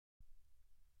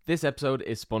This episode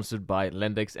is sponsored by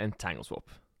Lendex and TangleSwap.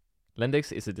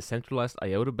 Lendex is a decentralized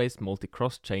IOTA-based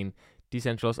multi-cross-chain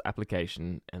decentralized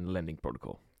application and lending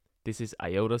protocol. This is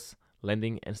IOTA's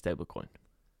lending and stablecoin.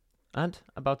 And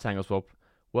about TangleSwap,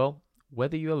 well,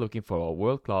 whether you are looking for a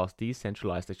world-class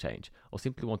decentralized exchange or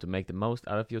simply want to make the most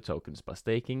out of your tokens by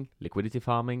staking, liquidity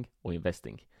farming, or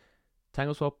investing,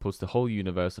 TangleSwap puts the whole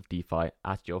universe of DeFi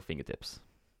at your fingertips.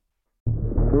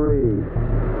 3,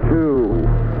 2,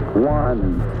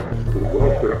 1.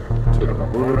 Welcome to the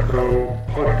Monaco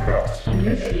Podcast.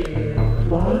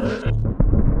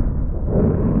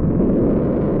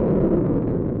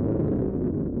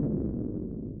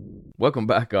 Welcome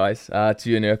back, guys,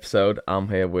 to a new episode. I'm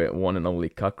here with one and only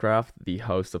Kutkraft, the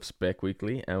host of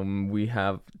SpecWeekly, and we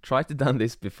have tried to done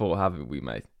this before, haven't we,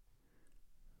 mate?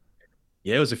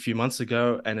 Yeah, it was a few months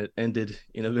ago, and it ended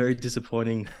in a very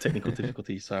disappointing technical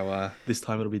difficulty. So this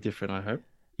time it'll be different, I hope.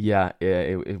 Yeah,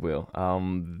 it will.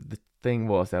 The thing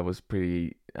was, I was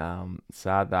pretty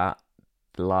sad that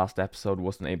the last episode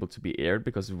wasn't able to be aired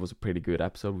because it was a pretty good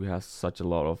episode. We had such a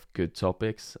lot of good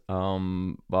topics,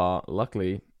 but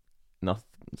luckily, not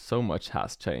so much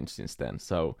has changed since then.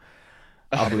 So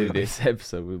I believe this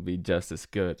episode will be just as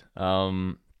good.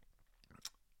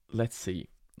 Let's see.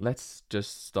 Let's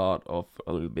just start off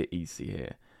a little bit easy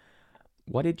here.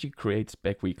 Why did you create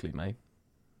SpecWeekly, mate?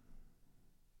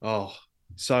 Oh,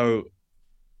 so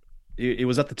it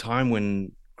was at the time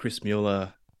when Chris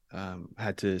Mueller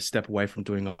had to step away from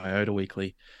doing IOTA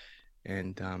Weekly.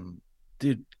 And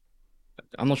dude,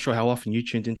 I'm not sure how often you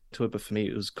tuned into it, but for me,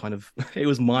 it was it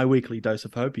was my weekly dose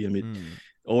of opium. It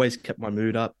always kept my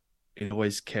mood up. It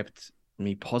always kept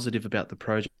me positive about the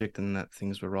project and that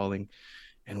things were rolling.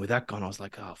 And with that gone, I was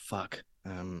like, oh, fuck.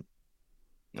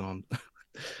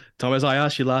 Thomas, I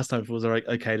asked you last time if it was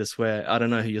okay to swear. I don't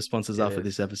know who your sponsors are for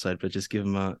this episode, but just give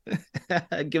them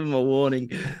a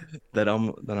warning that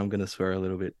I'm going to swear a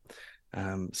little bit.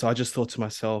 So I just thought to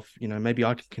myself, maybe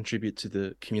I can contribute to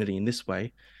the community in this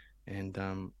way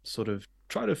and sort of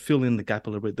try to fill in the gap a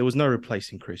little bit. There was no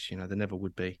replacing Chris, there never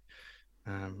would be.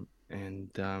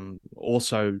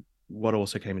 Also, what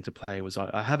also came into play was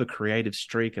I have a creative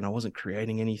streak and I wasn't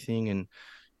creating anything, and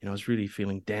I was really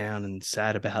feeling down and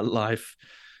sad about life.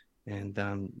 And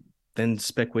then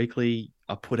SpecWeekly,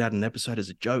 I put out an episode as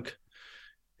a joke,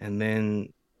 and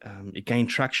then it gained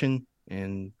traction.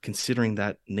 And considering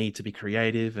that need to be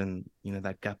creative and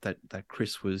that gap that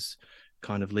Chris was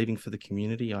kind of leaving for the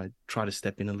community, I tried to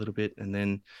step in a little bit. And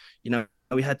then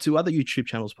we had 2 other YouTube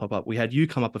channels pop up. We had you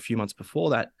come up a few months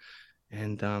before that.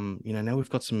 And, now we've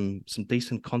got some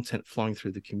decent content flowing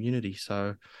through the community.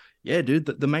 So, yeah, dude,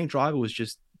 the main driver was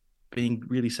just being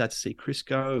really sad to see Chris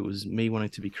go. It was me wanting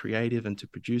to be creative and to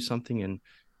produce something and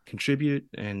contribute.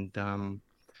 And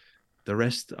the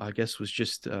rest, I guess, was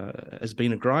just has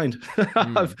been a grind.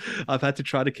 I've had to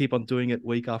try to keep on doing it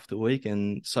week after week.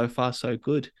 And so far, so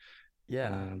good.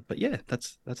 Yeah. But, yeah,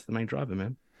 that's the main driver,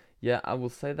 man. Yeah, I will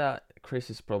say that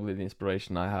Chris is probably the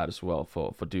inspiration I had as well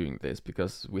for doing this,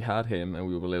 because we had him and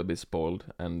we were a little bit spoiled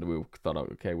and we thought,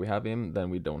 okay, we have him, then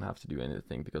we don't have to do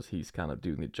anything because he's kind of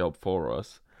doing the job for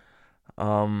us.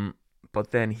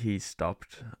 But then he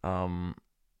stopped.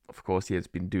 Of course, he has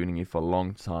been doing it for a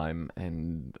long time,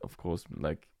 and of course,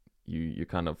 like you're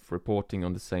kind of reporting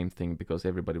on the same thing because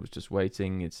everybody was just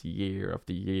waiting. It's year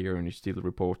after year and you're still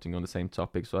reporting on the same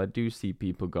topic. So I do see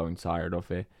people going tired of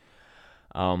it.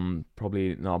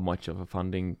 Probably not much of a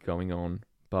funding going on,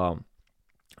 but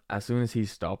as soon as he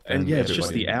stopped, and yeah, it's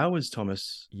just the hours,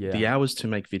 Thomas. Yeah, the hours to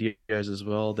make videos as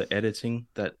well, the editing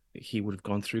that he would have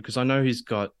gone through, because I know he's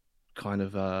got kind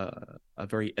of a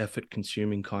very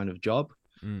effort-consuming kind of job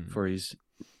for his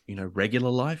regular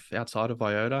life outside of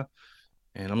IOTA,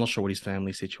 and I'm not sure what his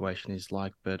family situation is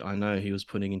like, but I know he was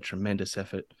putting in tremendous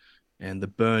effort, and the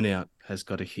burnout has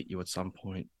got to hit you at some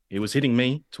point. It was hitting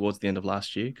me towards the end of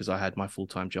last year because I had my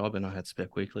full-time job and I had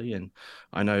SpecWeekly, and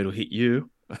I know it'll hit you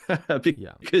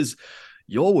because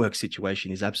your work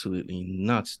situation is absolutely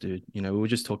nuts, dude. We were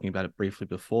just talking about it briefly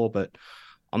before, but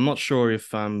I'm not sure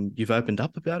if you've opened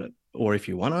up about it or if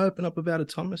you want to open up about it,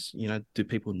 Thomas. Do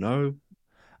people know?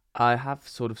 I have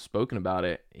sort of spoken about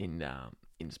it in the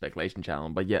speculation channel,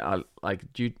 but yeah,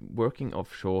 working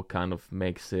offshore kind of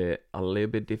makes it a little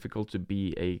bit difficult to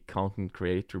be a content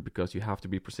creator because you have to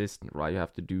be persistent, right? You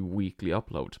have to do weekly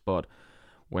uploads, but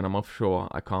when I'm offshore,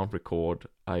 I can't record,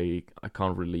 I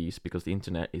can't release because the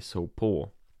internet is so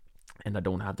poor and I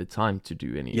don't have the time to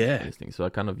do any of these things. So I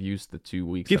kind of use the 2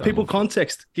 weeks. Give people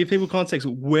context.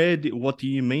 What do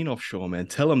you mean offshore, man?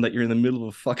 Tell them that you're in the middle of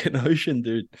a fucking ocean,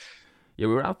 dude. Yeah,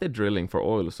 we were out there drilling for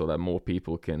oil so that more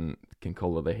people can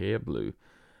color their hair blue.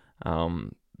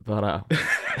 But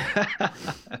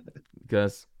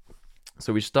because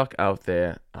so we're stuck out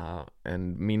there,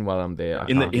 and meanwhile I'm there.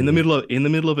 in the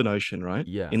middle of an ocean, right?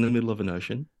 Yeah. In the middle of an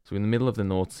ocean. So in the middle of the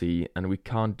North Sea, and we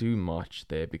can't do much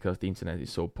there because the internet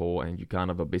is so poor, and you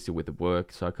kind of are busy with the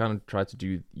work. So I kind of try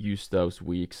to use those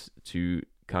weeks to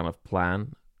kind of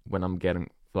plan when I'm getting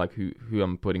like who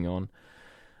I'm putting on,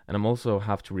 and I'm also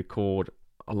have to record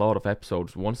a lot of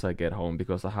episodes once I get home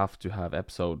because I have to have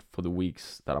episode for the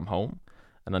weeks that I'm home,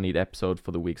 and I need episode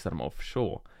for the weeks that I'm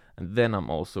offshore. And then I'm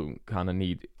also kind of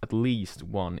need at least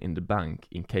one in the bank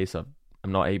in case I'm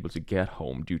not able to get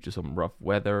home due to some rough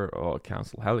weather or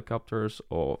cancel helicopters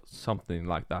or something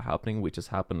like that happening, which has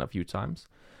happened a few times.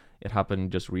 It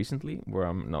happened just recently where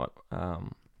I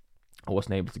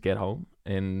wasn't able to get home,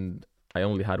 and I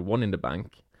only had one in the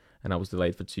bank, and I was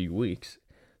delayed for 2 weeks.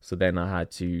 So then I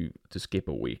had to skip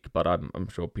a week, but I'm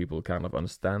sure people kind of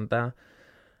understand that.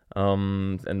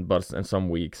 And some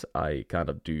weeks I kind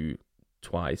of do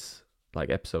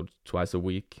episodes twice a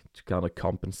week to kind of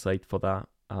compensate for that.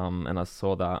 And I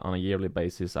saw that on a yearly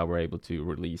basis, I were able to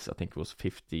release, I think it was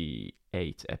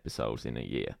 58 episodes in a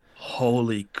year.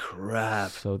 Holy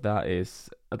crap. So that is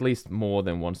at least more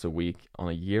than once a week on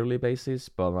a yearly basis,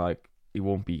 but like it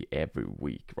won't be every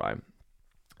week, right?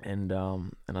 And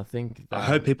I think I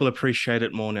hope people appreciate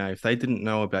it more now. If they didn't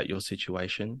know about your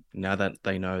situation, now that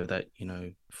they know that,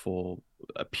 for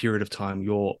a period of time,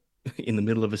 you're in the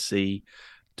middle of a sea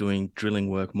doing drilling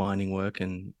work, mining work,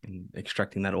 and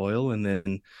extracting that oil, and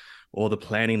then all the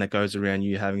planning that goes around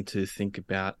you having to think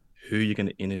about who you're going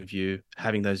to interview,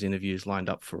 having those interviews lined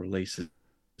up for release as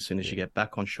soon as you get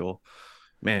back on shore.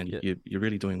 Man, you're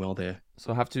really doing well there.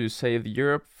 So I have to save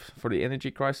Europe for the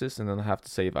energy crisis, and then I have to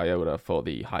save IOTA for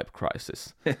the hype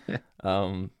crisis.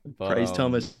 Praise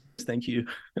Thomas, thank you.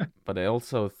 But I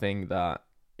also think that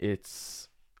it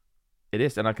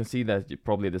is, and I can see that it's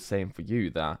probably the same for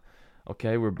you, that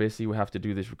okay, we're busy, we have to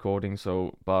do this recording,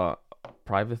 but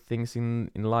private things in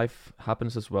life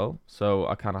happens as well. So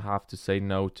I kind of have to say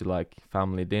no to like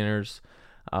family dinners,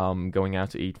 going out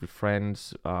to eat with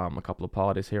friends, a couple of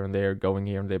parties here and there, going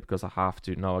here and there because I have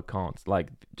to. No, I can't. Like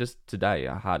just today,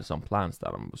 I had some plans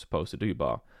that I'm supposed to do,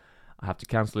 but I have to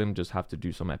cancel them. Just have to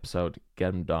do some episode,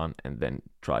 get them done, and then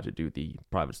try to do the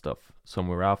private stuff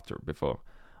somewhere after before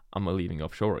I'm leaving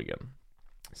offshore again.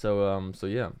 So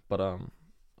yeah, but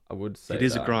I would say it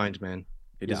is a grind, man.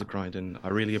 It is a grind, and I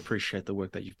really appreciate the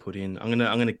work that you've put in. I'm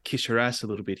gonna kiss your ass a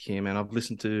little bit here, man. I've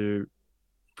listened to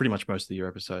pretty much most of your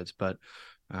episodes, but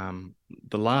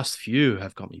the last few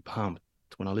have got me pumped.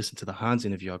 When I listened to the Hans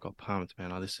interview, I got pumped,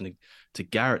 man. I listened to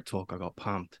Garrett talk, I got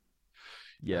pumped.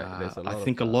 Yeah, I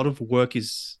think a lot of work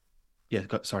is. Yeah,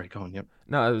 go on. Yep.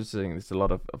 No, I was saying there's a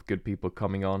lot of good people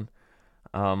coming on.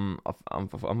 I'm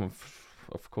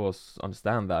of course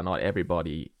understand that not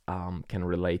everybody can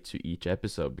relate to each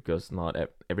episode because not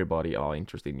everybody are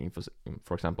interested in,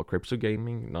 for example, crypto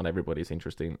gaming. Not everybody is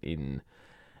interested in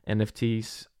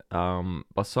NFTs.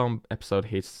 But some episode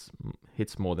hits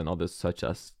more than others, such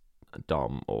as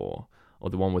Dom or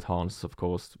the one with Hans. Of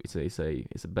course, it's a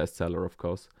bestseller, of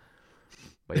course.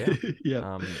 But yeah,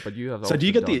 yeah. But you have so do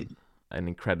you get an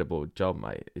incredible job,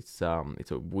 mate. It's a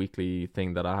weekly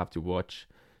thing that I have to watch.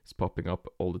 It's popping up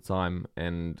all the time,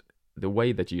 and the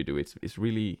way that you do it's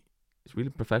really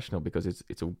professional because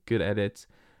it's a good edit,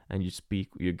 and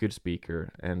you're a good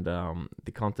speaker, and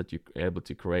the content you're able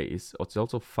to create it's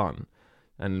also fun,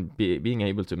 and being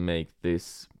able to make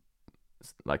this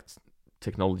like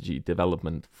technology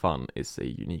development fun is a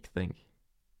unique thing.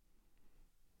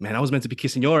 Man, I was meant to be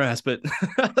kissing your ass, but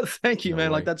thank you, No man.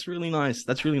 way. Like that's really nice.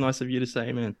 That's really nice of you to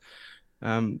say, man.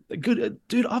 Good,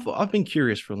 dude. I've been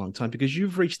curious for a long time because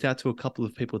you've reached out to a couple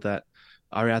of people that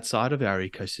are outside of our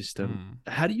ecosystem.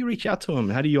 How do you reach out to them?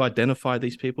 How do you identify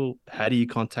these people? How do you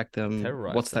contact them?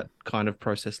 Terrorize What's them. that kind of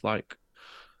process like?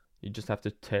 You just have to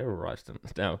terrorize them.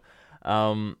 Now,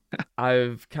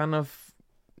 I've kind of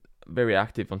very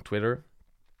active on Twitter,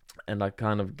 and I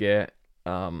kind of get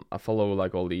I follow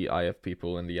like all the IF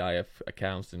people and the IF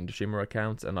accounts and the Shimmer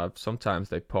accounts, and sometimes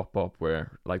they pop up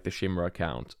where like the Shimmer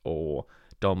account or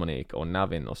Dominic or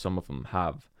Navin or some of them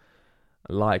have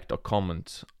liked or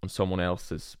comment on someone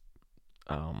else's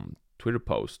Twitter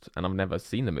post, and I've never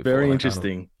seen them before. Very I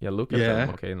interesting. Look at them.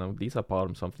 Okay, now these are part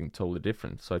of something totally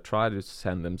different. So I try to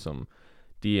send them some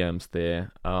DMs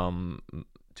there.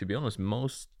 To be honest,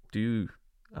 most do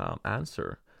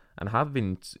answer, and have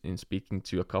been in speaking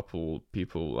to a couple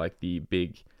people like the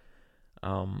big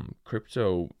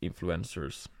crypto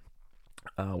influencers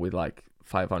with like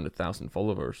 500,000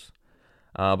 followers.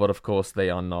 But of course, they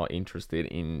are not interested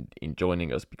in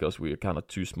joining us because we're kind of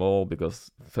too small.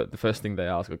 Because the first thing they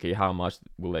ask, okay, how much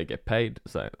will they get paid?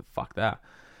 So fuck that.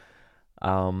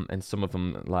 And some of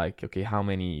them like, okay, how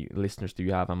many listeners do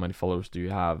you have? How many followers do you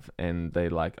have? And they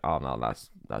like, oh no,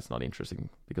 that's not interesting,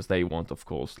 because they want, of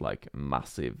course, like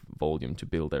massive volume to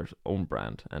build their own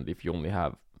brand. And if you only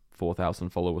have 4,000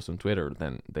 followers on Twitter,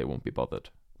 then they won't be bothered.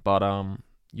 But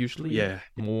usually,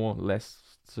 more or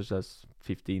less, such as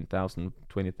 15,000,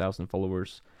 20,000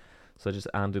 followers, such as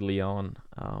Andy Leon,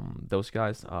 those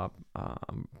guys are.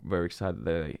 I'm very excited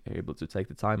they're able to take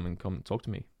the time and come and talk to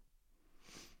me.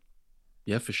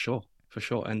 Yeah, for sure.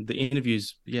 And the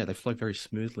interviews, they flow very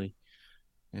smoothly.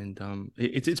 And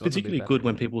it's particularly good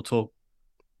when people talk.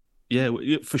 Yeah,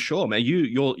 for sure, man.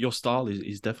 Your style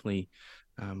is definitely,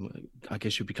 I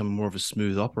guess you're becoming more of a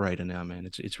smooth operator now, man.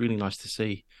 It's really nice to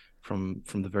see from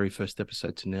the very first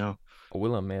episode to now. I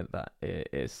will admit that it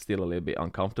is still a little bit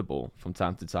uncomfortable from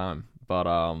time to time, but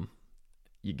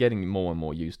you're getting more and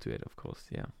more used to it, of course.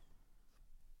 Yeah.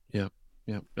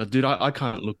 Dude, I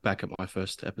can't look back at my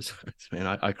first episodes, man.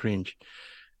 I cringe.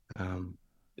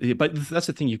 But that's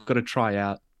the thing. You've got to try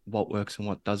out what works and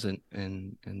what doesn't,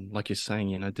 and like you're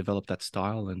saying, develop that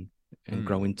style and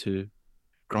grow into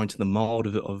the mold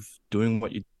of doing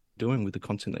what you're doing with the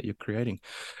content that you're creating.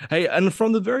 Hey, and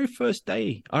from the very first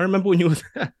day, I remember when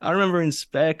I remember in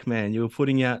Spec, man, you were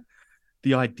putting out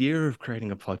the idea of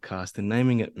creating a podcast and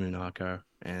naming it Monaco,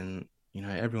 and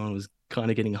everyone was kind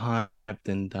of getting hyped.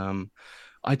 And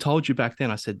I told you back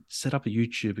then, I said, set up a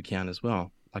YouTube account as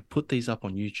well. Like, put these up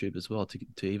on YouTube as well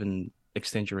to even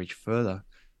extend your reach further.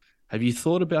 Have you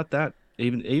thought about that?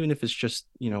 Even if it's just,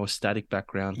 a static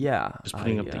background, just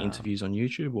putting up the interviews on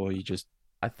YouTube, or you just...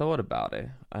 I thought about it,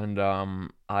 and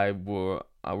I were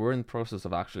in the process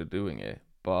of actually doing it,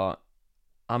 but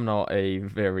I'm not a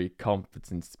very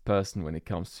competent person when it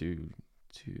comes to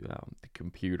the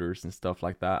computers and stuff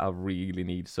like that. I really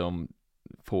need some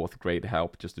fourth grade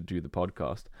help just to do the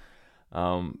podcast.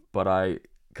 But I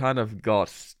kind of got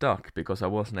stuck because I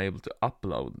wasn't able to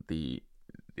upload the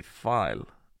file.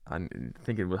 I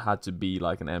think it had to be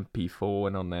like an MP4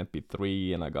 and on an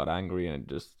MP3, and I got angry and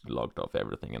just logged off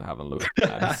everything and haven't looked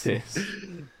at it since.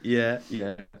 Yeah.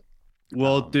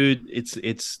 Well, dude,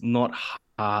 it's not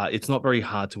very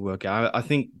hard to work out. I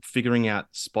think figuring out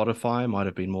Spotify might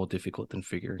have been more difficult than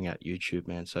figuring out YouTube,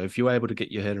 man. So if you were able to get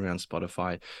your head around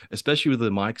Spotify, especially with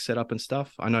the mic setup and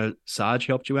stuff, I know Sarge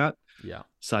helped you out. Yeah.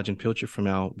 Sergeant Pilcher from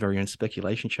our very own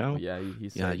Speculation channel. Yeah,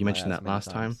 you mentioned that last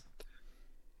time.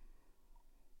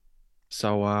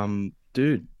 So,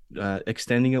 dude,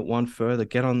 extending it one further,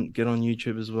 get on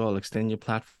YouTube as well. Extend your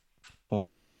platform.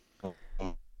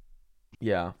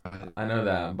 Yeah, I know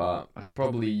that, but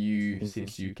probably you,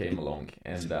 since you came along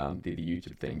and did the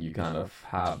YouTube thing, you kind of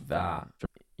have that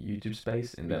YouTube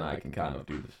space, and then I can kind of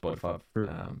do the Spotify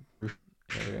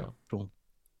area.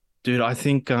 Dude, I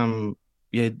think the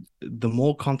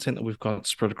more content that we've got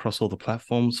spread across all the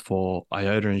platforms for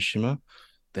IOTA and Shimmer,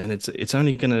 then it's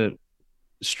only going to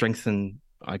strengthen,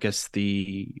 I guess,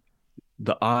 the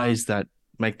eyes that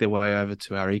make their way over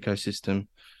to our ecosystem.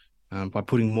 By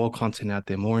putting more content out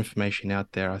there, more information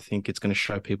out there, I think it's going to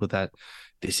show people that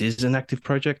this is an active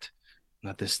project,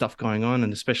 that there's stuff going on,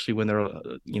 and especially when there are,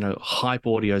 hype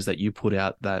audios that you put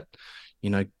out that,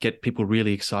 get people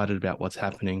really excited about what's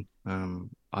happening.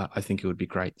 I think it would be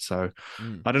great. So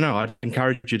I don't know. I'd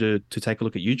encourage you to take a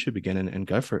look at YouTube again and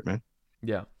go for it, man.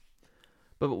 Yeah.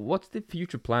 But what's the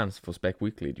future plans for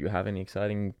SpecWeekly? Do you have any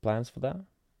exciting plans for that?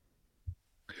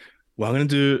 Well, I'm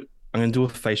gonna do a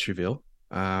face reveal.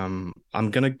 I'm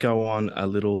gonna go on a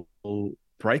little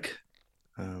break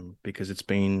because it's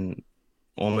been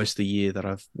almost a year that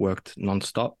I've worked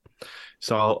nonstop.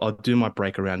 So I'll do my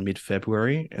break around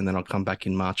mid-February, and then I'll come back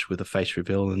in March with a face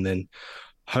reveal, and then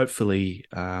hopefully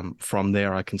from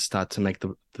there I can start to make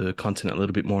the content a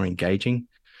little bit more engaging,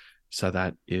 so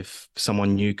that if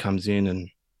someone new comes in and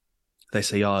they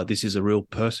say, oh, this is a real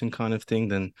person kind of thing,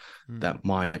 then that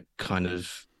might kind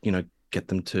of, get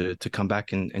them to come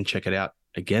back and check it out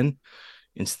again,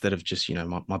 instead of just,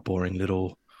 my boring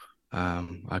little,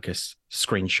 I guess,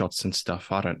 screenshots and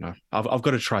stuff. I don't know. I've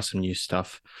got to try some new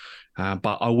stuff.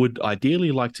 But I would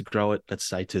ideally like to grow it, let's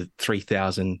say, to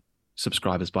 3,000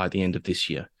 subscribers by the end of this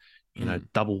year.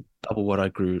 Double what I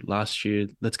grew last year.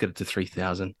 Let's get it to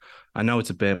 3,000. I know it's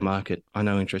a bear market. I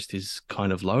know interest is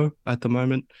kind of low at the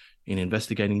moment in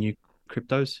investigating new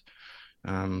cryptos.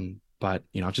 But,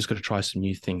 I've just got to try some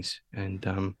new things. And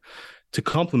to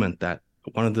complement that,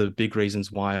 one of the big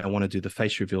reasons why I want to do the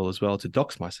face reveal as well, to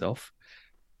dox myself,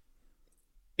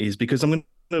 is because I'm going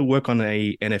to work on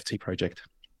a NFT project.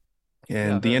 Yeah,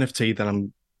 And I've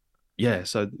heard.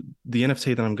 so the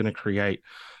NFT that I'm going to create,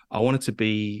 I want it to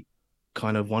be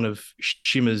kind of one of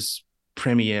Shimmer's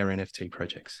premier NFT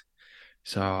projects.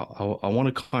 So I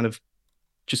want to kind of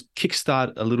just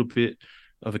kickstart a little bit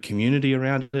of a community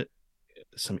around it,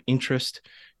 some interest,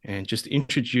 and just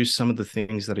introduce some of the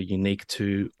things that are unique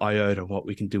to IOTA, what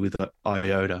we can do with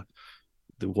IOTA,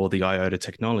 the IOTA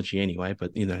technology anyway,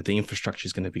 but the infrastructure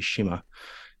is going to be Shimmer.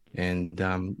 And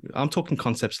I'm talking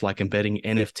concepts like embedding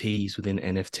NFTs within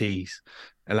NFTs,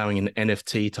 allowing an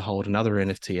NFT to hold another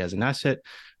NFT as an asset,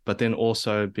 but then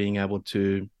also being able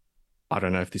to, I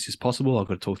don't know if this is possible, I've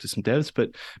got to talk to some devs,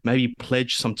 but maybe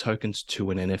pledge some tokens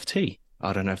to an NFT.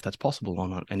 I don't know if that's possible or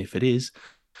not. And if it is,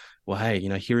 well, hey,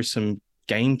 here are some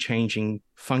game-changing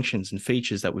functions and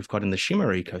features that we've got in the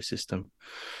Shimmer ecosystem.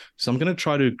 So I'm going to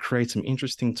try to create some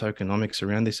interesting tokenomics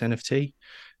around this NFT,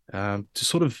 to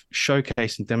sort of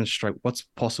showcase and demonstrate what's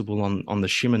possible on the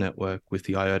Shimmer network with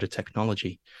the IOTA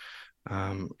technology.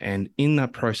 And in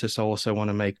that process, I also want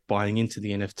to make buying into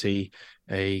the NFT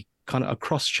a kind of a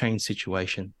cross-chain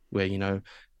situation where,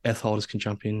 ETH holders can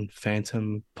jump in,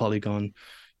 Phantom, Polygon,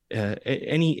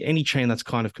 any chain that's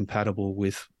kind of compatible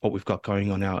with what we've got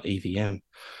going on our EVM.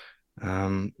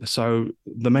 So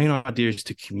the main idea is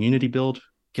to community build,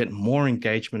 get more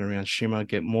engagement around Shimmer,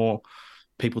 get more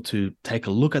people to take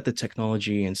a look at the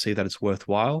technology and see that it's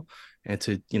worthwhile, and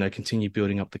to continue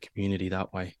building up the community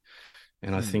that way.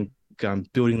 And I think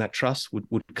building that trust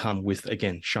would come with,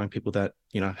 again, showing people that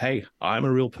hey, I'm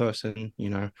a real person.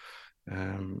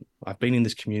 I've been in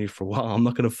this community for a while. I'm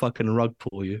not going to fucking rug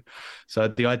pull you. So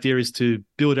the idea is to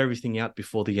build everything out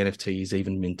before the NFT is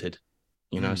even minted.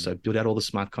 So build out all the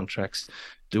smart contracts,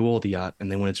 do all the art,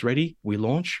 and then when it's ready, we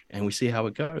launch and we see how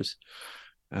it goes.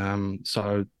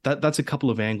 So that's a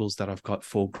couple of angles that I've got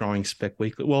for growing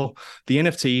SpecWeekly. Well, the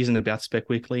NFT isn't about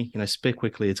SpecWeekly.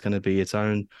 SpecWeekly, it's going to be its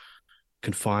own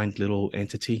confined little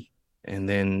entity. And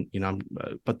then,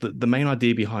 but the main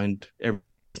idea behind everything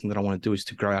that I want to do is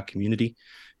to grow our community,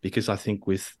 because I think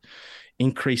with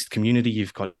increased community,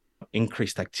 you've got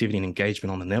increased activity and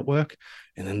engagement on the network.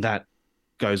 And then that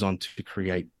goes on to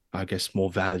create, I guess,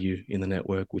 more value in the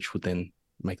network, which would then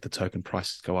make the token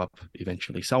price go up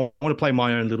eventually. So I want to play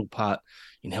my own little part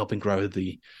in helping grow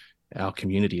our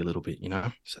community a little bit,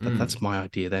 So that's my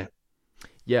idea there.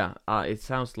 Yeah, it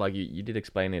sounds like you did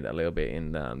explain it a little bit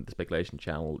in the speculation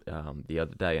channel the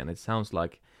other day, and it sounds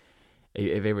like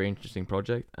a very interesting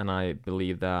project, and I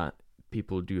believe that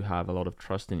people do have a lot of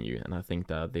trust in you, and I think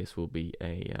that this will be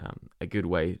a good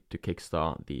way to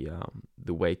kickstart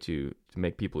the way to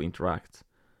make people interact.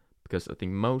 Because I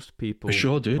think most people For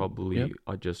sure, dude. probably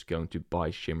are just going to buy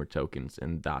Shimmer tokens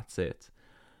and that's it.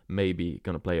 Maybe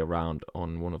gonna play around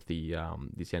on one of the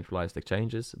decentralized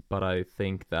exchanges, but I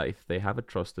think that if they have a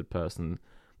trusted person,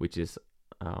 which is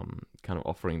kind of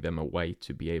offering them a way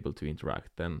to be able to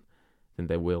interact, then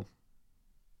they will.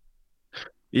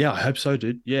 Yeah, I hope so,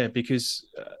 dude. Yeah, because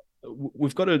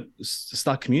we've got to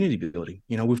start community building.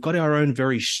 We've got our own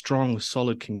very strong,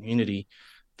 solid community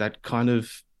that kind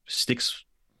of sticks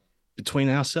between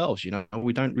ourselves.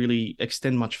 We don't really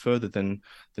extend much further than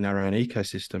our own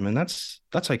ecosystem, and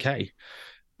that's okay.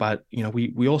 But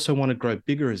we also want to grow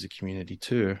bigger as a community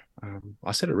too.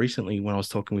 I said it recently when I was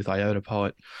talking with IOTA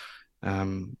Poet.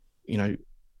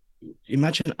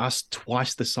 Imagine us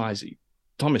twice the size.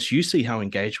 Thomas, you see how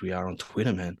engaged we are on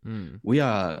Twitter, man. We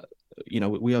are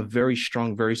very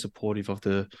strong, very supportive of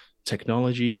the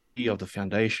technology, of the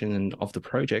foundation, and of the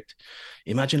project.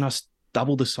 Imagine us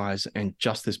double the size and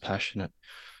just as passionate.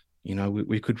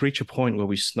 We could reach a point where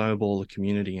we snowball the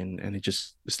community and it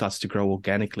just starts to grow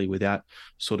organically without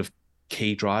sort of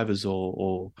key drivers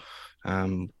or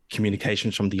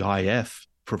communications from the IF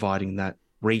providing that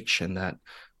reach and that,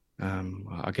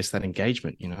 I guess, that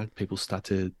engagement. People start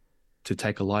to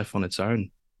take a life on its own.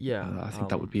 Yeah, I think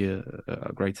that would be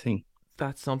a great thing.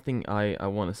 That's something I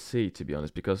want to see, to be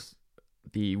honest, because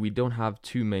we don't have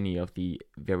too many of the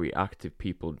very active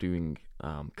people doing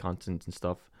content and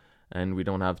stuff, and we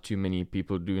don't have too many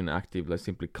people doing active, like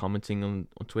simply commenting on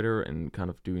Twitter and kind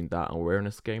of doing that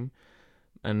awareness game.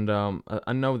 And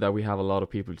I know that we have a lot of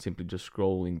people simply just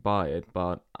scrolling by it,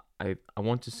 but I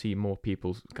want to see more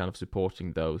people kind of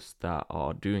supporting those that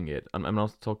are doing it. I'm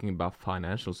not talking about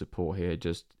financial support here,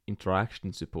 just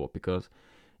interaction support, because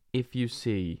if you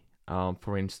see,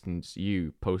 for instance,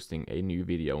 you posting a new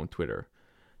video on Twitter,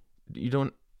 you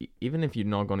don't, even if you're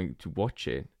not going to watch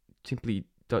it, simply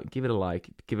give it a like,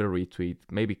 give it a retweet,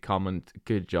 maybe comment,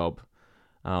 good job,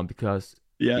 because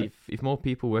if more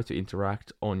people were to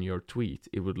interact on your tweet,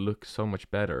 it would look so much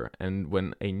better. And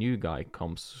when a new guy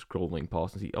comes scrolling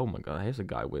past and see, oh my god, here's a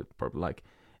guy with probably like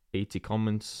 80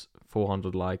 comments,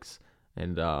 400 likes,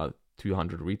 and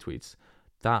 200 retweets.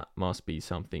 That must be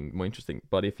something more interesting.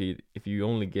 But if you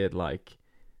only get like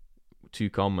 2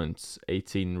 comments,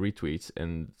 18 retweets,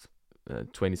 and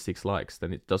 26 likes,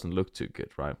 then it doesn't look too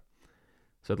good, right?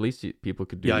 So at least people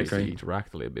could do is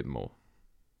interact a little bit more.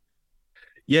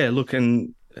 Yeah, look,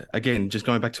 and again, just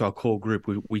going back to our core group,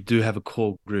 we do have a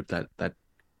core group that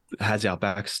has our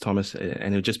backs, Thomas,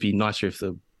 and it would just be nicer if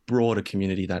the broader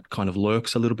community that kind of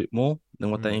lurks a little bit more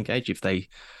than what they engage. If they,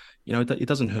 it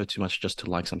doesn't hurt too much just to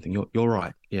like something. You're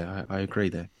right. Yeah, I agree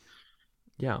there.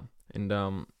 Yeah,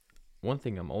 and one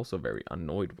thing I'm also very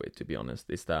annoyed with, to be honest,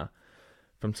 is that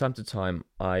from time to time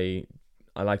I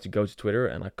like to go to Twitter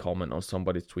and I comment on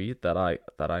somebody's tweet that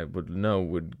I would know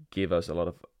would give us a lot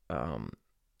of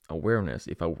awareness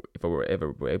if I were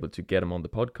ever able to get them on the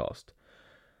podcast.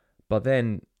 But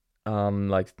then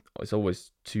like it's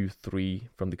always 2-3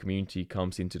 from the community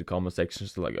comes into the comment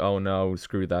sections like, oh no,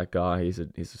 screw that guy, he's a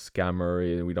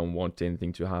scammer, we don't want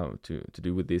anything to have to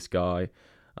do with this guy,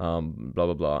 blah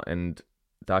blah blah. And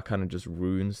that kind of just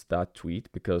ruins that tweet,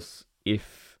 because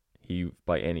if he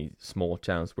by any small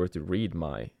chance were to read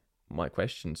my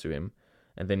question to him,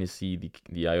 and then you see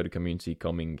the IOTA community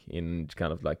coming in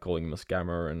kind of like calling him a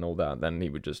scammer and all that, then he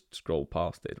would just scroll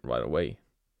past it right away.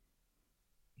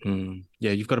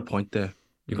 Yeah, you've got a point there.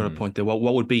 Got a point there.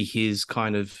 What would be his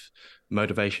kind of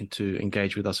motivation to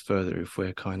engage with us further if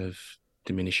we're kind of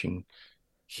diminishing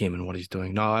him and what he's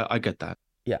doing? No, I get that.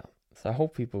 Yeah, so I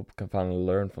hope people can finally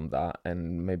learn from that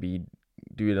and maybe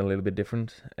do it a little bit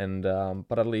different, and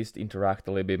but at least interact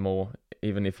a little bit more.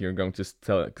 Even if you're going to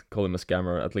call him a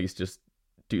scammer, at least just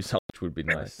do something, which would be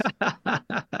nice.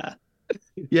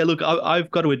 Yeah, look, I've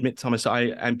got to admit, Thomas, I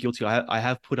am guilty. I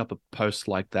have put up a post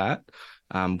like that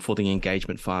for the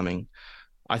engagement farming.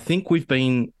 I think we've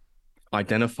been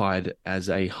identified as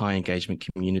a high engagement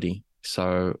community.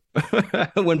 So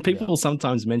when people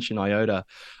sometimes mention IOTA,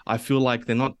 I feel like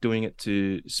they're not doing it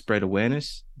to spread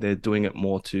awareness. They're doing it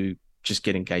more to just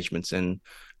get engagements, and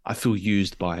I feel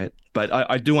used by it. But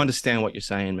I do understand what you're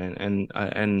saying, man.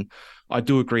 And I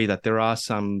do agree that there are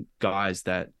some guys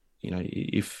that,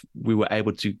 if we were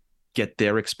able to get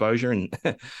their exposure and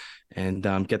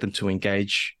and get them to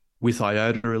engage with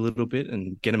IOTA a little bit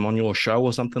and get them on your show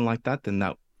or something like that, then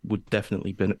that would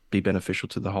definitely be beneficial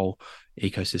to the whole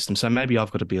ecosystem. So maybe I've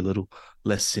got to be a little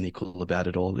less cynical about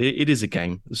it all. It is a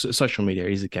game. Social media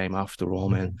is a game after all,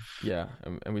 man. Yeah,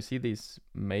 and we see these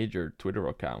major Twitter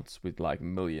accounts with like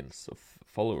millions of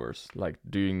followers, like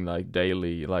doing like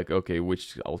daily, like, okay,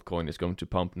 which altcoin is going to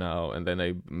pump now, and then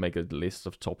they make a list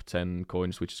of top 10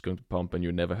 coins which is going to pump, and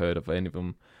you never heard of any of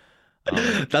them.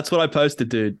 That's what I posted,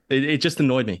 dude. It just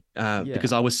annoyed me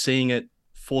because I was seeing it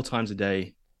 4 times a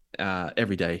day,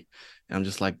 every day. And I'm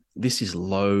just like, this is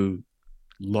low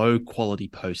quality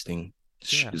posting,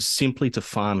 simply to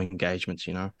farm engagements,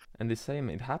 And the same,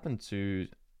 it happened to,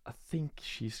 I think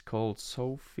she's called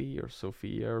Sophie or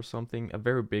Sophia or something, a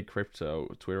very big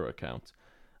crypto Twitter account,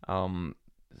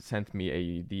 sent me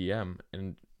a DM,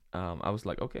 and I was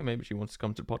like, okay, maybe she wants to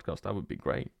come to the podcast. That would be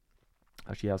great.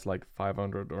 She has like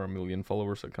 500 or 1 million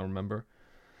followers, I can't remember.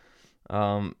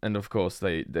 And of course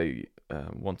they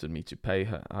wanted me to pay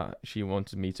her. She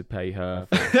wanted me to pay her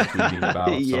for tweeting about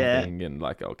something, and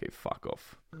like, okay, fuck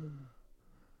off.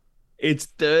 It's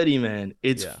dirty, man.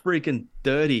 It's freaking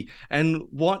dirty. And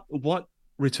what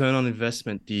return on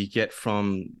investment do you get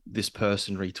from this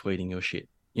person retweeting your shit?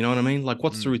 You know what I mean? Like,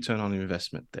 what's the return on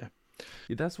investment there?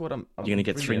 Yeah, that's what I'm You're gonna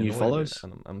get really 3 new follows,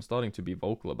 and I'm starting to be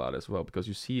vocal about it as well, because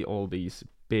you see all these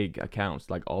big accounts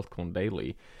like Altcoin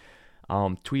Daily,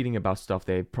 tweeting about stuff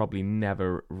they probably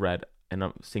never read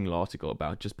a single article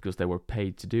about, just because they were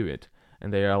paid to do it,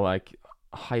 and they are like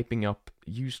hyping up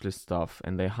useless stuff,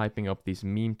 and they're hyping up these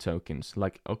meme tokens.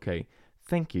 Like, okay,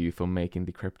 thank you for making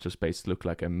the crypto space look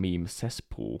like a meme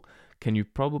cesspool. Can you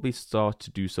probably start to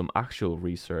do some actual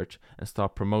research and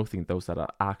start promoting those that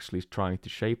are actually trying to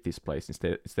shape this place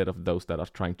instead of those that are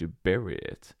trying to bury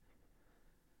it?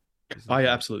 I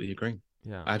absolutely agree.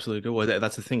 Yeah, I absolutely agree. Well,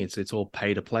 that's the thing. It's all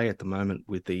pay to play at the moment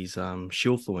with these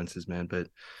shillfluencers, man. But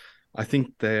I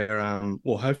think they're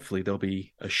well, hopefully there'll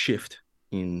be a shift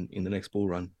in the next bull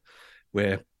run,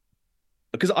 where,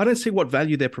 because I don't see what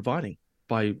value they're providing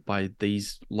by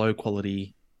these low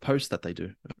quality posts that they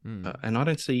do, and I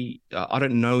don't see. I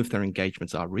don't know if their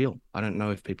engagements are real. I don't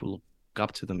know if people look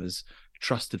up to them as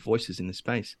trusted voices in the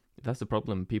space. That's the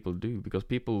problem people do, because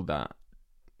people that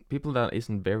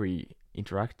isn't very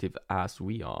interactive as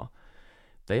we are,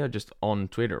 they are just on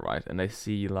Twitter, right? And they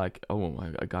see like, oh,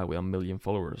 a guy with 1 million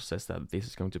followers says that this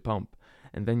is going to pump,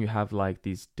 and then you have like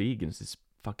these deegans, these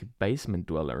fucking basement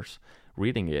dwellers,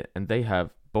 reading it, and they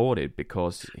have bought it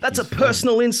because That's a his friend-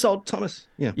 personal insult, Thomas.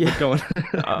 Yeah, Yeah. go on.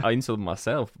 I insult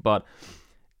myself, but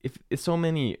if so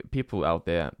many people out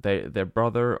there, their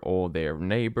brother or their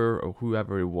neighbor or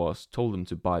whoever it was told them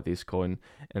to buy this coin,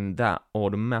 and that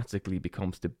automatically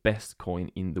becomes the best coin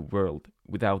in the world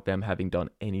without them having done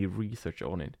any research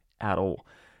on it at all.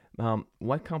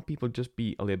 Why can't people just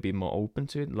be a little bit more open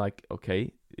to it? Like,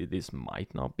 okay, this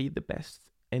might not be the best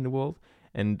in the world,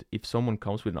 and if someone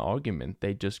comes with an argument,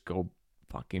 they just go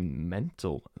fucking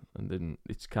mental, and then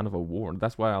it's kind of a war.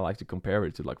 That's why I like to compare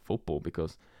it to like football,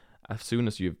 because as soon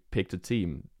as you've picked a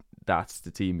team, that's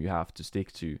the team you have to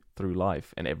stick to through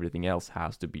life, and everything else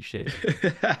has to be shit.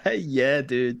 Yeah,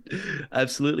 dude,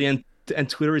 absolutely. And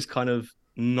Twitter is kind of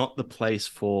not the place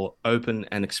for open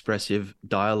and expressive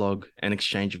dialogue and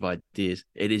exchange of ideas.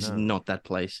 It is not that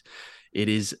place. It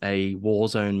is a war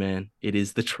zone, man. It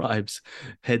is the tribes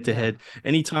head to head.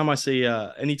 Anytime I see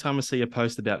a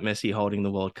post about Messi holding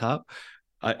the World Cup,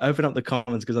 I open up the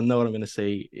comments because I know what I'm going to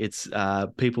see. It's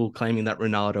people claiming that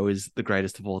Ronaldo is the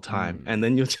greatest of all time. And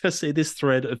then you'll just see this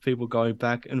thread of people going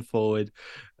back and forward,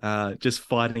 just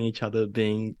fighting each other,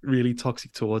 being really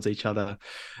toxic towards each other.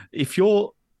 If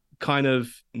you're kind of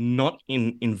not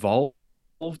involved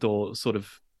or sort of,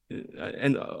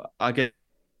 and I guess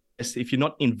if you're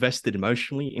not invested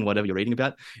emotionally in whatever you're reading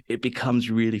about, it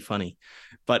becomes really funny.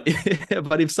 But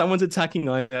but if someone's attacking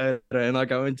IOTA and I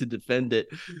go in to defend it,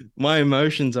 my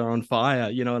emotions are on fire.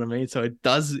 You know what I mean? So it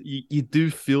does. You do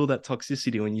feel that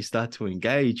toxicity when you start to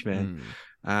engage, man.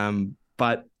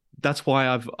 But that's why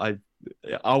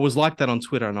I was like that on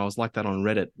Twitter, and I was like that on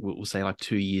Reddit. We'll say like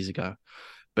 2 years ago.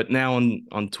 But now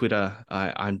on Twitter,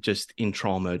 I'm just in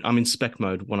troll mode. I'm in spec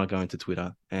mode when I go into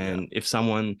Twitter. And if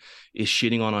someone is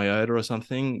shitting on IOTA or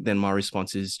something, then my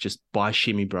response is just buy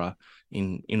shimmy, bruh,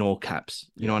 in all caps.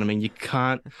 You know what I mean? You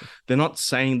can't, they're not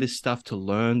saying this stuff to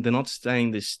learn. They're not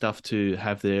saying this stuff to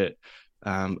have their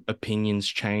opinions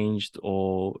changed,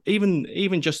 or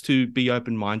even just to be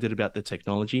open-minded about the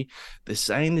technology. They're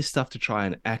saying this stuff to try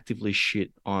and actively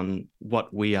shit on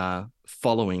what we are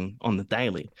following on the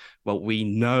daily, what we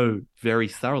know very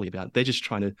thoroughly about. They're just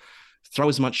trying to throw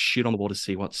as much shit on the wall to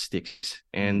see what sticks.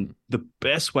 And the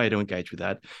best way to engage with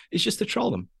that is just to troll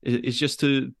them. It's just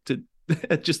to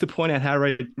just to point out how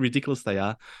ridiculous they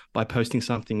are by posting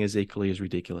something as equally as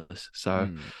ridiculous. So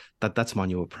that's my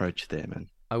new approach there, man.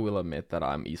 I will admit that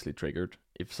I'm easily triggered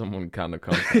if someone kind of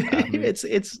comes at me.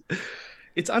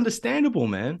 It's understandable,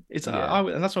 man.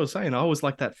 And that's what I was saying. I was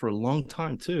like that for a long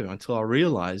time too, until I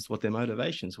realized what their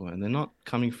motivations were, and they're not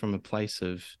coming from a place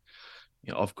of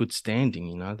of good standing.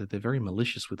 You know, that they're very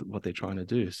malicious with what they're trying to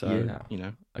do. So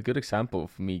a good example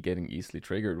of me getting easily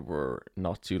triggered were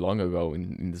not too long ago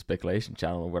in the speculation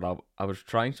channel, where I was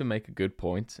trying to make a good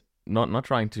point. Not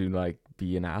trying to like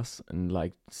be an ass and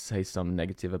like say something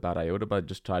negative about IOTA, but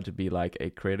just try to be like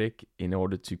a critic in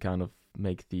order to kind of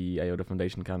make the IOTA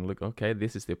Foundation kind of look, okay,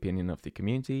 this is the opinion of the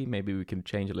community, maybe we can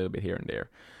change a little bit here and there.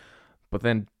 But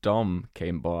then Dom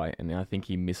came by, and I think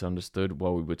he misunderstood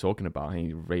what we were talking about.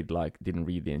 He didn't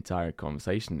read the entire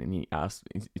conversation, and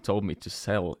he told me to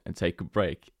sell and take a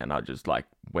break, and I just like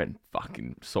went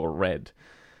fucking so red.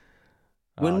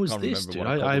 When was this, dude?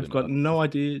 I've got no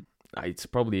idea. It's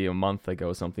probably a month ago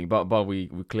or something, but we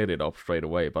cleared it up straight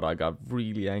away. But I got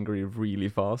really angry really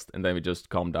fast, and then we just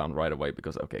calmed down right away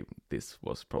because, okay, this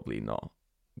was probably not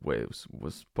where it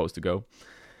was supposed to go.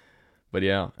 But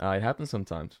yeah, it happens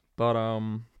sometimes. But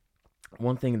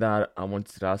one thing that I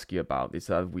wanted to ask you about is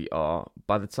that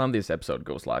by the time this episode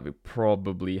goes live, we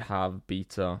probably have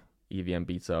EVM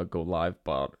beta go live,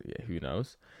 but yeah, who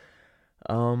knows?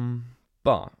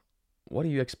 But what are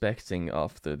you expecting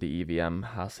after the EVM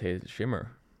has hit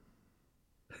Shimmer?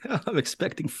 I'm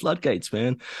expecting floodgates,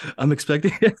 man. I'm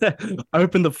expecting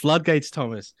open the floodgates,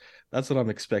 Thomas. That's what I'm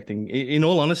expecting. In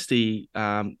all honesty,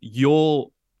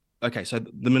 okay. So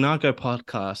the Monaco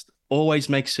podcast always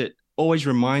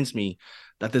reminds me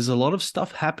that there's a lot of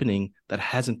stuff happening that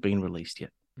hasn't been released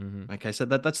yet. Okay, so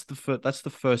that's the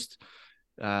first,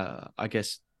 I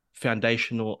guess,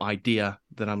 foundational idea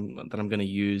that I'm going to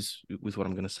use with what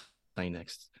I'm going to say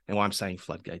next, and why I'm saying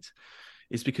floodgates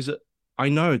is because I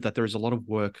know that there is a lot of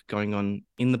work going on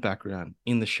in the background,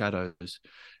 in the shadows,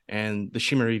 and the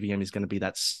Shimmer EVM is going to be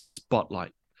that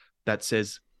spotlight that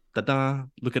says, "Da-da!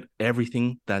 Look at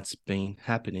everything that's been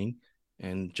happening,"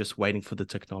 and just waiting for the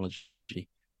technology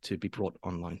to be brought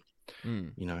online.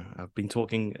 You know, I've been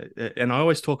talking, and I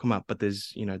always talk them up, but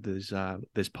there's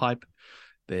Pipe,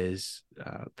 there's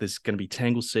going to be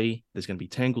Tangle C, there's going to be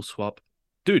Tangle Swap,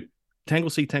 dude.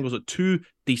 Tangle C, Tangle Swap, two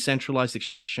decentralized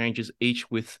exchanges, each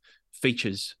with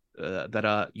features that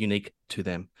are unique to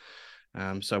them.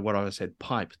 So what I said,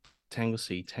 Pipe,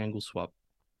 Tanglesea, TangleSwap.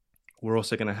 We're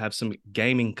also going to have some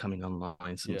gaming coming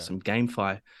online, some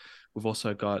GameFi. We've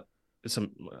also got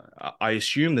some, I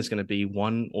assume there's going to be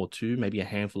one or two, maybe a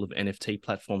handful of NFT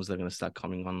platforms that are going to start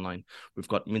coming online. We've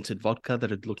got Minted Vodka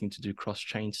that are looking to do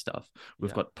cross-chain stuff.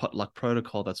 We've got Potluck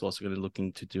Protocol that's also going to be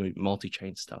looking to do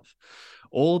multi-chain stuff.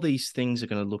 All these things are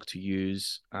going to look to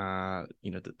use, the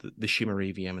Shimmer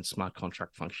EVM and smart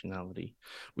contract functionality.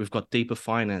 We've got Deeper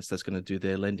Finance that's going to do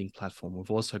their lending platform.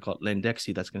 We've also got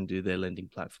Lendexi that's going to do their lending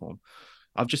platform.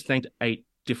 I've just named 8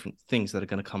 different things that are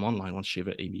going to come online once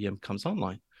Shiver EVM comes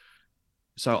online.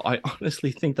 So I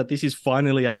honestly think that this is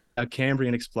finally a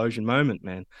Cambrian explosion moment,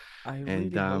 man. I really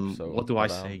hope so. What do I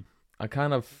say? I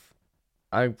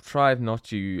tried not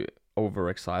to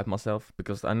overexcite myself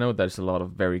because I know there's a lot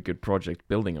of very good projects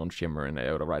building on Shimmer and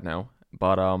IOTA right now.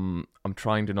 But I'm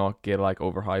trying to not get like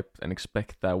overhyped and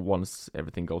expect that once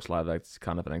everything goes live, that's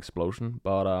kind of an explosion.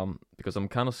 But because I'm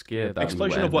kind of scared that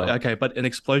explosion of what? Okay, but an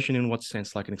explosion in what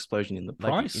sense? Like an explosion in the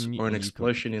price, or an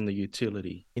explosion in the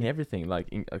utility? In everything, like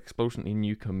explosion in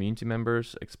new community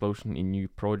members, explosion in new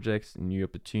projects, new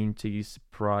opportunities,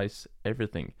 price,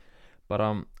 everything. But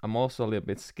I'm also a little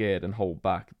bit scared and hold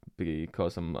back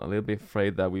because I'm a little bit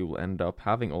afraid that we will end up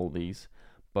having all these,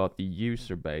 but the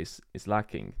user base is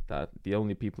lacking. That the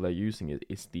only people that are using it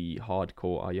is the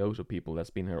hardcore IOTA people that's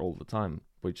been here all the time,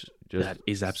 which just that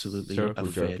is absolutely circle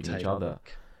jerking each other.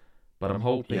 But I'm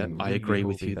hoping, I agree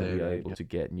with you that there. we are able to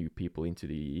get new people into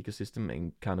the ecosystem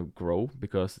and kind of grow,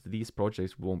 because these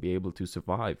projects won't be able to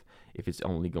survive if it's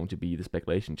only going to be the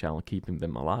speculation channel keeping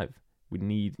them alive. We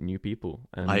need new people.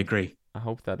 And I agree. I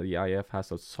hope that the IF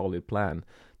has a solid plan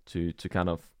to kind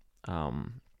of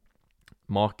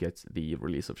market the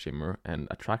release of Shimmer and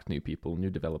attract new people, new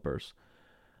developers,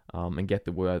 and get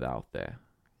the word out there.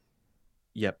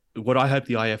 Yep. What I hope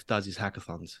the IF does is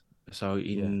hackathons. So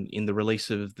in the release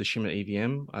of the Shimmer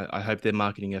EVM, I hope their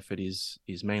marketing effort is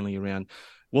mainly around,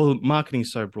 well, marketing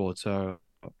is so broad. So,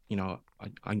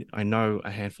 I know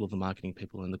a handful of the marketing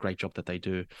people and the great job that they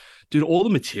do. Dude, all the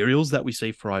materials that we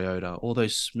see for IOTA, all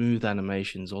those smooth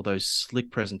animations, all those slick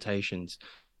presentations,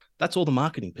 that's all the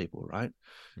marketing people, right?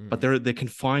 But they're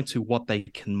confined to what they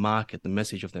can market, the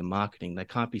message of their marketing. They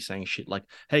can't be saying shit like,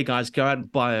 hey guys, go out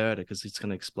and buy IOTA because it's going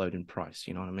to explode in price.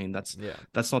 You know what I mean? That's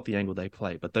not the angle they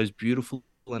play. But those beautiful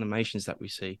animations that we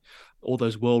see, all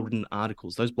those well-written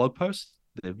articles, those blog posts,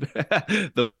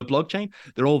 the BlogChain,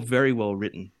 they're all very well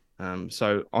written.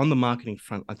 So on the marketing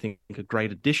front, I think a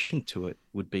great addition to it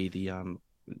would be the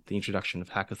introduction of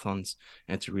hackathons,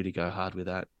 and to really go hard with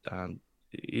that.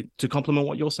 To complement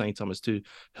what you're saying, Thomas, to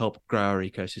help grow our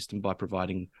ecosystem by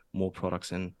providing more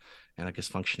products and I guess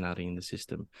functionality in the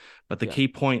system. But the key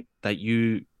point that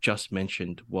you just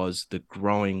mentioned was the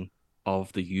growing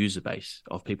of the user base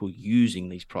of people using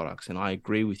these products. And I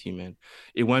agree with you, man.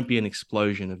 It won't be an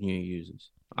explosion of new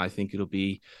users. I think it'll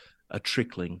be a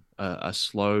trickling, a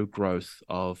slow growth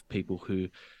of people who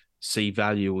see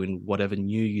value in whatever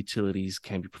new utilities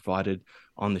can be provided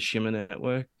on the Shimmer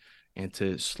network, and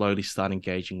to slowly start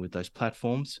engaging with those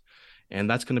platforms. And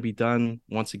that's going to be done,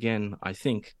 once again, I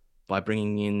think, by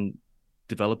bringing in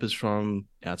developers from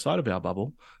outside of our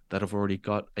bubble that have already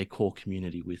got a core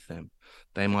community with them.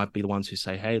 They might be the ones who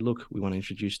say, hey, look, we want to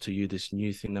introduce to you this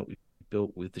new thing that we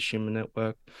built with the Shimmer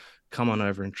network. Come on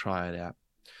over and try it out.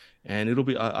 And it'll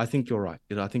be, I think you're right.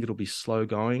 I think it'll be slow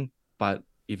going, but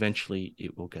eventually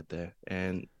it will get there.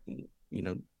 And,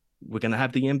 we're going to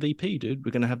have the MVP, dude.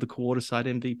 We're going to have the quarter side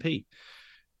MVP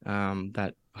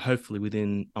that hopefully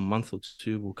within a month or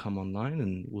two will come online,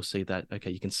 and we'll see that, okay,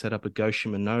 you can set up a Go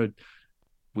Shimmer node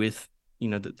with,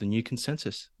 the new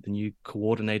consensus, the new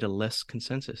coordinator-less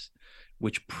consensus,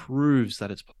 which proves that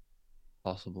it's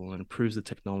possible and proves the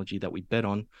technology that we bet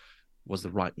on was the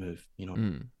right move,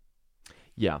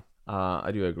 Yeah,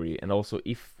 I do agree. And also,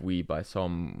 if we, by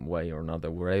some way or another,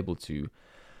 were able to,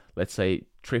 let's say,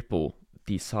 triple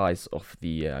the size of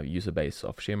the user base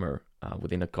of Shimmer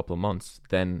within a couple of months,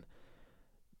 then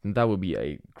that would be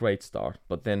a great start.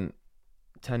 But then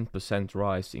 10%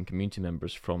 rise in community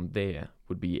members from there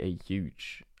would be a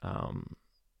huge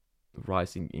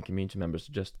rise in community members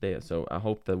just there. So I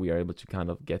hope that we are able to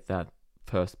kind of get that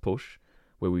first push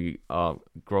where we are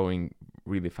growing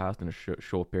really fast in a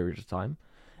short period of time,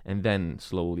 and then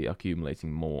slowly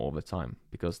accumulating more over time.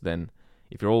 Because then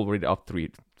if you're already up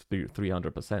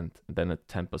 300%, then a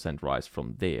 10% rise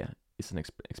from there is an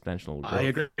exponential growth. I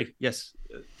agree. Yes.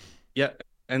 Yeah,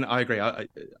 and I agree.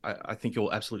 I think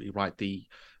you're absolutely right. The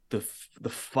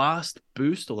fast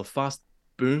boost or the fast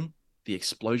boom, the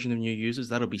explosion of new users,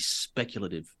 that'll be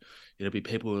speculative. It'll be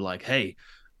people who are like, hey,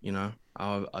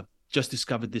 I've just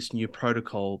discovered this new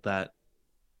protocol that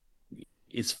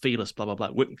is feeless, blah, blah, blah.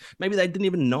 Maybe they didn't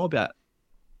even know about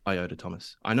IOTA,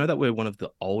 Thomas. I know that we're one of the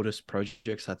oldest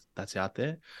projects that's out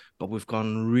there, but we've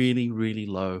gone really, really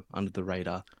low under the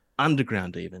radar,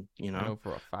 underground even, you know. I know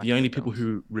for a fact The only that people counts.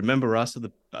 who remember us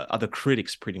are the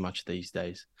critics pretty much these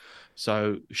days.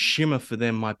 So Shimmer for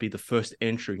them might be the first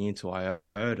entry into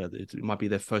IOTA. It might be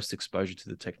their first exposure to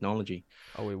the technology.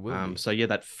 Oh, it will be. So yeah,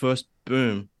 that first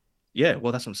boom. Yeah,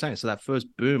 well, that's what I'm saying. So that first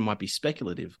boom might be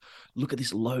speculative. Look at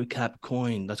this low cap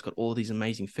coin that's got all these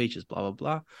amazing features, blah, blah,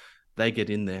 blah. They get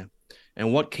in there.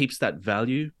 And what keeps that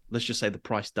value? Let's just say the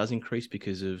price does increase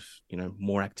because of, you know,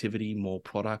 more activity, more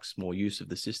products, more use of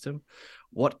the system.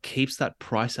 What keeps that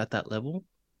price at that level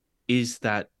is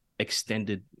that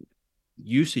extended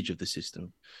usage of the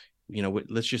system. You know,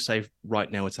 let's just say right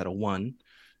now it's at a 1.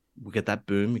 We get that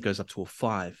boom, it goes up to a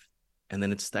 5. And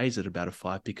then it stays at about a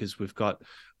 5 because we've got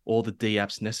all the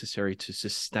DApps necessary to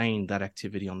sustain that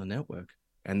activity on the network.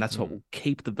 And that's what will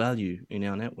keep the value in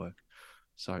our network.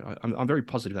 So I'm very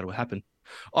positive that will happen.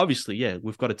 Obviously, yeah,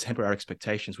 we've got to temper our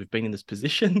expectations. We've been in this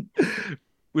position.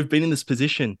 We've been in this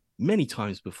position many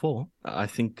times before. I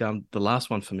think the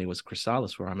last one for me was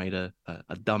Chrysalis, where I made a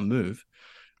dumb move.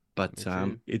 But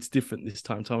it's different this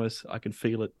time, Thomas. I can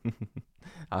feel it.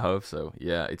 I hope so.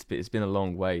 Yeah, it's been a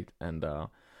long wait, and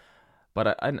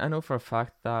but I know for a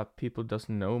fact that people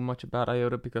doesn't know much about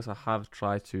IOTA because I have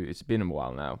tried to. It's been a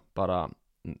while now, but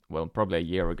well, probably a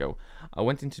year ago, I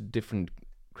went into different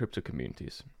crypto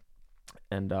communities,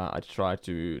 and I tried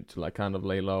to like kind of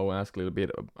lay low, ask a little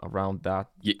bit around that.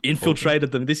 You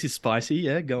infiltrated them. This is spicy.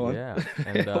 Yeah, go on. Yeah,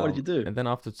 and what did you do? And then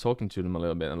after talking to them a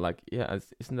little bit, I'm like, yeah,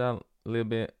 isn't that a little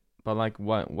bit? But like,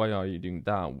 why are you doing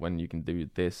that when you can do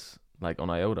this like on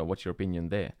IOTA? What's your opinion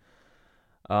there?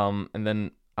 And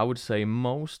then I would say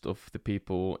most of the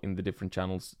people in the different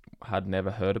channels had never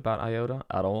heard about IOTA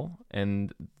at all,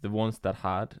 and the ones that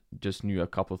had just knew a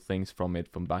couple of things from it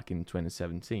from back in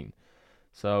 2017.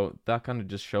 So that kind of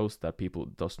just shows that people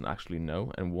doesn't actually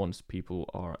know, and once people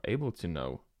are able to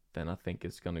know, then I think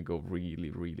it's gonna go really,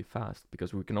 really fast,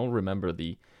 because we can all remember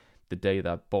the day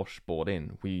that Bosch bought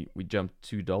in. We jumped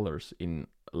 $2 in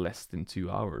less than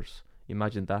 2 hours.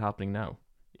 Imagine that happening now.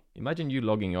 Imagine you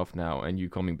logging off now and you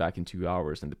coming back in 2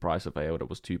 hours and the price of IOTA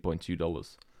was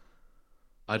 $2.2.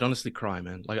 I'd honestly cry,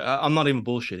 man. Like I'm not even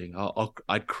bullshitting.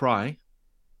 I'd cry,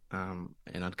 and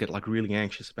I'd get like really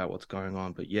anxious about what's going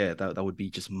on. But yeah, that would be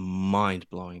just mind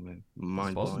blowing, man.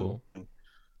 Mind blowing.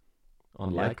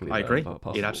 Unlikely. Yeah, I agree.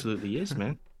 Possible. It absolutely is,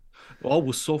 man. Well,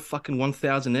 we saw fucking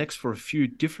 1000x for a few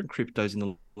different cryptos in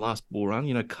the last bull run.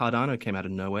 You know, Cardano came out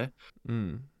of nowhere.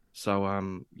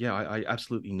 So yeah, I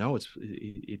absolutely know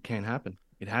it can happen.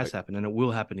 It has happened, and it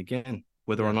will happen again.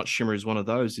 Whether or not Shimmer is one of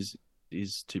those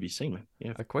is to be seen, man.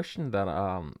 Yeah. A question that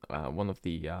one of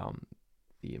the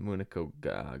Monaco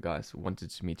guys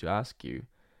wanted me to ask you,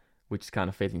 which is kind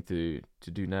of fitting to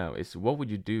do now, is what would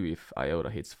you do if IOTA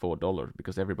hits $4?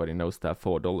 Because everybody knows that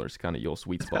 $4 is kind of your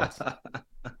sweet spot.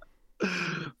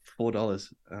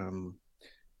 $4.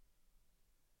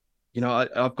 You know,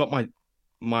 I've got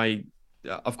my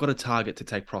I've got a target to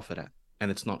take profit at, and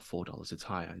it's not $4. It's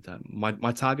higher.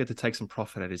 My target to take some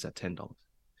profit at is at $10.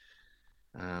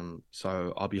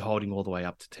 So I'll be holding all the way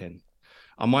up to 10.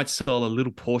 I might sell a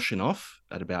little portion off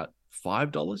at about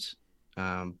 $5.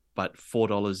 But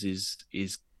 $4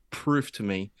 is proof to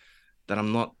me that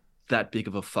I'm not that big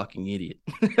of a fucking idiot.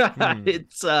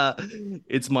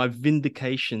 It's my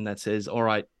vindication that says, all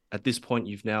right, at this point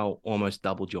you've now almost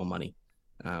doubled your money.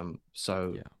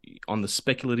 So on the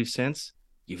speculative sense,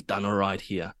 you've done all right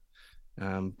here.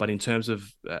 But in terms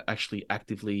of actually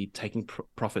actively taking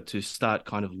profit to start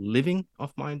kind of living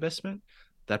off my investment,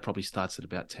 that probably starts at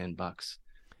about $10,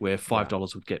 where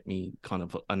 $5 would get me kind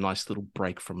of a nice little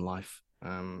break from life.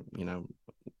 You know,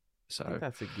 so I think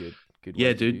that's a good yeah,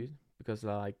 way dude. to use, because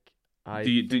like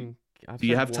Do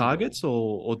you have targets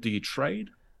or do you trade?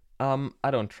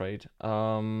 I don't trade.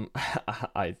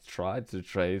 I tried to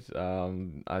trade.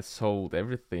 I sold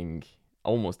everything,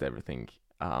 almost everything,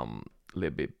 a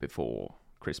little bit before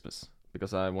Christmas,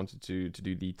 because I wanted to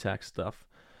do the tax stuff.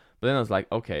 But then I was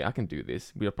like, okay, I can do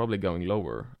this. We are probably going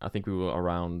lower. I think we were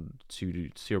around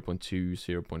 0.2,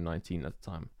 0.19 at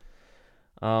the time.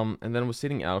 And then I was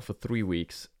sitting out for 3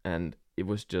 weeks, and it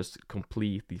was just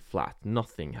completely flat.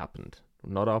 Nothing happened.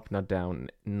 Not up, not down,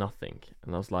 nothing.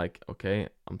 And I was like, okay,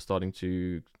 I'm starting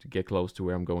to get close to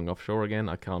where I'm going offshore again.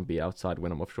 I can't be outside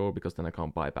when I'm offshore, because then I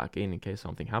can't buy back in case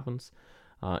something happens.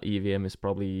 EVM is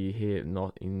probably here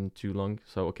not in too long.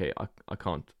 So, okay, I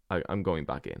can't. I'm going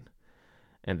back in.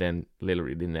 And then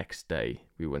literally the next day,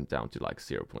 we went down to like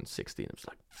 0.16. It was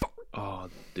like, fuck. Oh,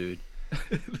 dude.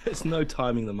 There's no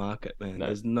timing the market, man. No.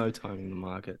 There's no timing the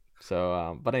market.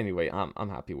 So, but anyway, I'm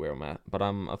happy where I'm at. But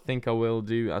I think I will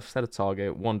do. I've set a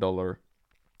target $1.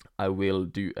 I will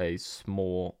do a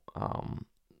small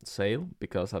sale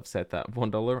because I've set that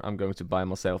 $1. I'm going to buy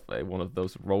myself one of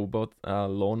those robot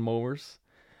lawnmowers,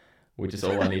 which is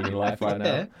all I need in life right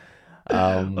now.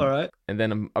 All right. And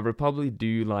then I will probably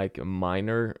do like a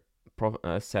minor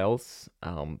sales,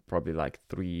 probably like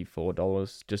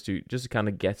 $3-4, just to kind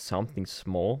of get something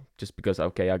small, just because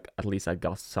at least I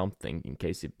got something in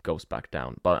case it goes back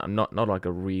down. But I'm not like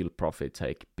a real profit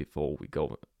take before we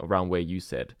go around where you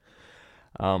said.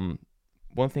 One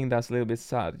thing that's a little bit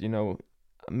sad,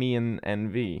 me and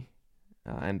NW,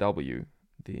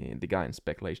 the guy in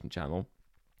Speculation Channel,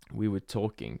 we were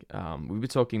talking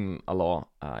a lot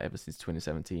ever since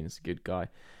 2017. He's a good guy.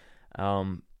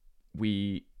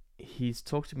 He's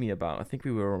talked to me about, I think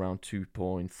we were around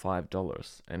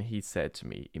 $2.5, and he said to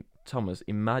me, Thomas,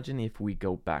 imagine if we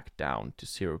go back down to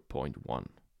 0.1.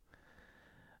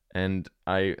 And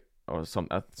or some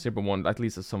at 0.1, at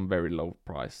least at some very low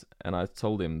price. And I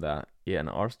told him that, and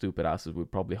our stupid asses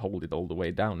would probably hold it all the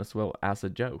way down as well, as a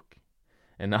joke.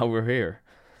 And now we're here.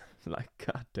 Like,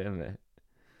 god damn it.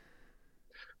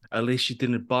 At least you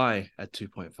didn't buy at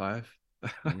 2.5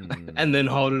 and then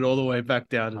hold it all the way back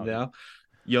down to now.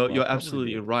 You're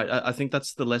absolutely right. I think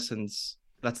that's the lessons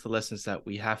that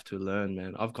we have to learn,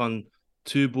 man. I've gone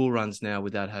 2 bull runs now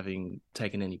without having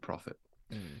taken any profit.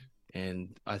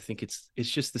 And I think it's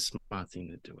just the smart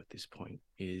thing to do at this point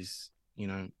is,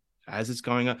 as it's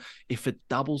going up, if it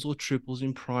doubles or triples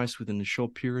in price within a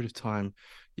short period of time,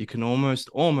 you can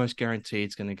almost guarantee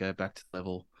it's going to go back to the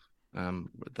level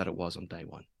that it was on day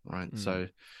one, right? So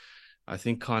I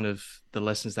think kind of the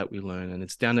lessons that we learn, and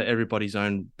it's down to everybody's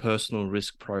own personal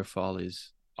risk profile,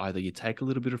 is either you take a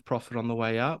little bit of profit on the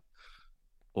way up,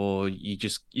 or you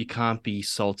can't be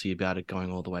salty about it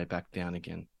going all the way back down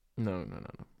again. No.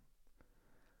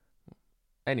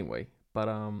 Anyway, but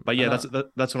yeah,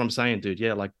 that's what I'm saying, dude.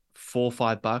 Yeah, like $4 or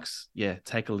 $5. Yeah,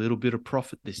 take a little bit of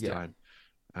profit this time.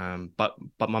 But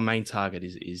my main target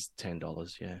is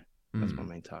 $10. Yeah, that's my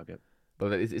main target.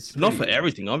 But it's not for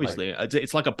everything, obviously.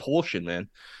 It's like a portion, man,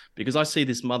 because I see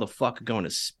this motherfucker going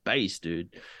to space,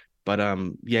 dude. But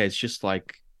yeah, it's just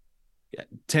like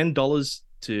 $10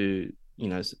 to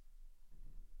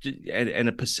and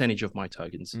a percentage of my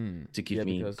tokens to give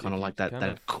me kind of like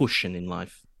that cushion in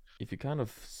life. If you kind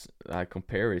of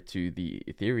compare it to the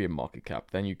Ethereum market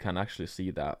cap, then you can actually see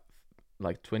that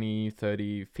like $20,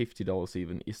 $30, $50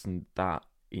 even isn't that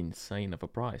insane of a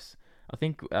price. I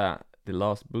think the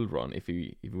last bull run, if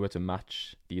we were to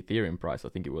match the Ethereum price, I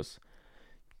think it was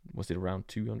it around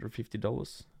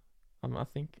 $250? I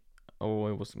think,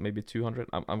 or it was maybe 200.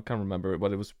 I can't remember,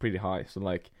 but it was pretty high. So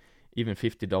like even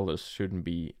 $50 shouldn't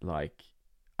be like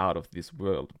out of this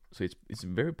world. So it's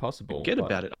very possible. Forget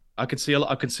about it. I could see a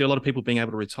lot of people being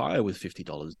able to retire with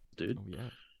 $50, dude. Oh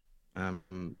yeah.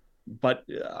 But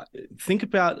think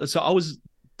about. So I was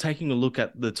taking a look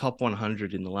at the top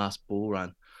 100 in the last bull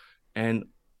run, and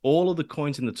all of the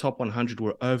coins in the top 100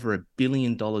 were over $1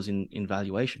 billion in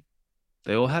valuation.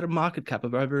 They all had a market cap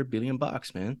of over $1 billion,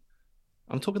 man.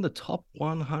 I'm talking the top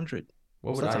 100.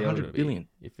 What would that's IOTA 100 billion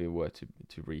if it were to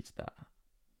reach that?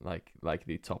 Like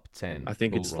the top 10. I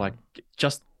think it's like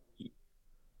just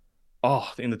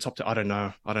in the top 10. I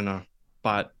don't know.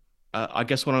 But I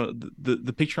guess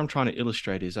the picture I'm trying to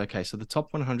illustrate is, okay, so the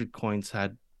top 100 coins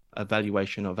had a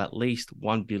valuation of at least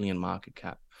 1 billion market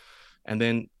cap. And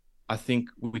then I think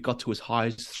we got to as high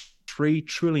as 3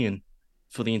 trillion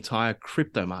for the entire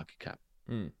crypto market cap.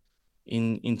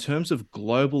 In terms of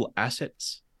global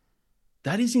assets,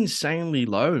 that is insanely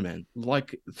low, man.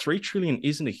 Like 3 trillion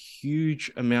isn't a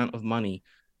huge amount of money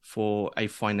for a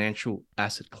financial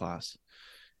asset class.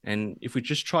 And if we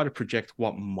just try to project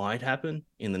what might happen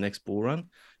in the next bull run,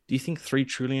 do you think 3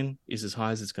 trillion is as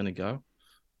high as it's going to go?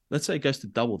 Let's say it goes to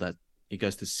double that. It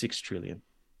goes to 6 trillion,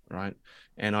 right?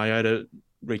 And IOTA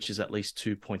reaches at least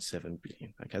 2.7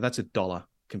 billion. Okay, that's $1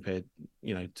 compared,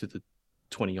 to the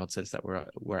 20 odd cents that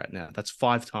we're at now. That's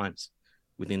 5 times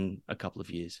within a couple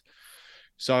of years.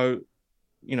 So,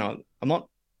 I'm not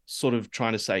sort of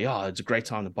trying to say, it's a great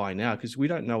time to buy now, because we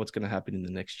don't know what's going to happen in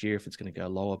the next year, if it's going to go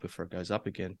lower before it goes up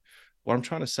again. What I'm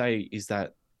trying to say is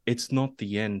that it's not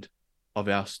the end of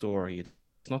our story.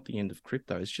 It's not the end of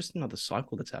crypto. It's just another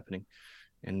cycle that's happening.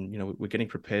 And, we're getting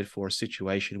prepared for a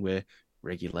situation where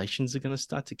regulations are going to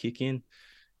start to kick in,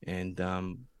 and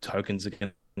tokens are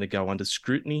going to go under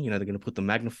scrutiny. They're going to put the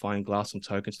magnifying glass on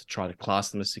tokens to try to class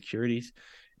them as securities.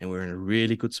 And we're in a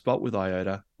really good spot with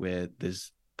IOTA, where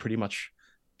there's pretty much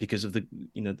because of the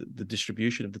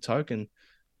distribution of the token.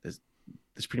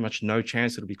 There's pretty much no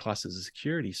chance it'll be classed as a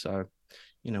security. So,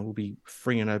 we'll be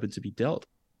free and open to be dealt.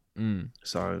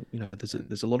 So,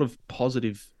 there's a lot of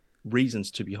positive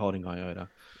reasons to be holding IOTA.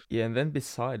 Yeah, and then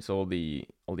besides all the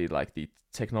like the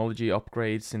technology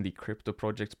upgrades in the crypto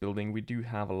projects building, we do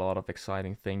have a lot of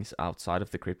exciting things outside of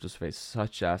the crypto space,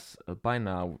 such as by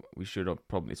now we should have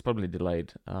it's probably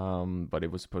delayed, but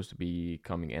it was supposed to be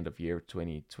coming end of year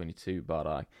 2022.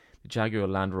 But the Jaguar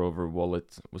Land Rover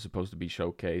wallet was supposed to be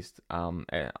showcased.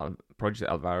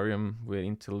 Project Alvarium with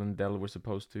Intel and Dell were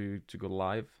supposed to go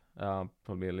live.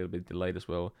 Probably a little bit delayed as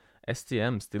well.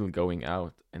 STM still going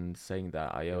out and saying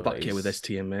that IOTA Fuck yeah, with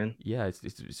STM, man. Yeah,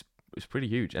 it's pretty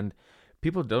huge, and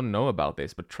people don't know about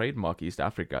this, but Trademark East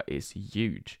Africa is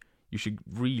huge. You should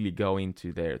really go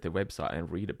into their website and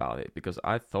read about it, because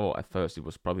I thought at first it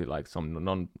was probably like some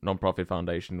non-profit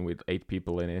foundation with 8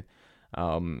 people in it,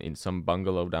 in some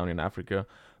bungalow down in Africa,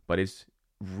 but it's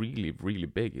really, really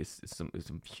big. It's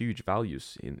some huge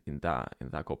values in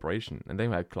that corporation. And then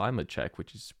we have Climate Check,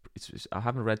 which is I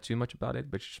haven't read too much about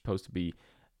it, but it's supposed to be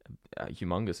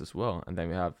humongous as well. And then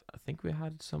we have, I think we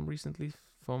had some recently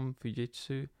from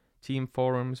Fujitsu. Team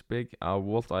Forums, big.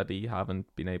 Walt ID,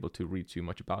 haven't been able to read too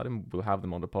much about him. We'll have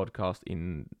them on the podcast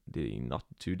in the not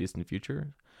too distant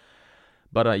future.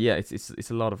 But yeah,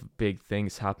 it's a lot of big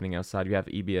things happening outside. We have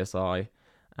EBSI.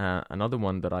 Another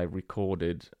one that I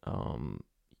recorded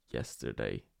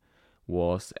yesterday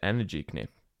was Energy Knip,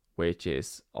 which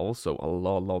is also a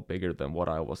lot bigger than what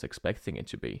I was expecting it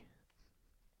to be.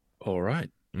 All right.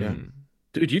 Yeah.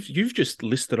 Dude, you've just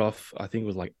listed off, I think it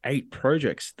was like 8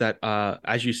 projects that are,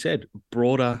 as you said,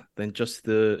 broader than just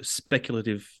the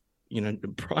speculative,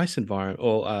 price environment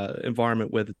or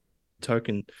environment where the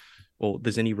token or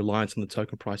there's any reliance on the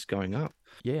token price going up.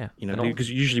 Yeah. Because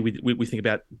usually we think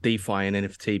about DeFi and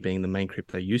NFT being the main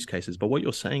crypto use cases. But what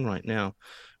you're saying right now,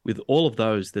 with all of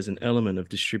those, there's an element of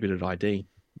distributed ID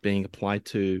being applied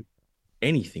to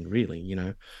anything, really.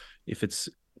 If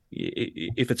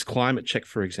it's Climate Check,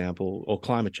 for example, or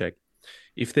Climate Check,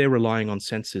 if they're relying on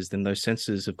sensors, then those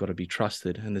sensors have got to be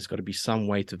trusted, and there's got to be some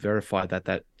way to verify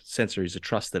that sensor is a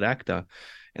trusted actor.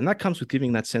 And that comes with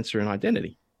giving that sensor an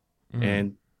identity.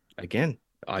 And again,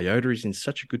 IOTA is in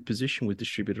such a good position with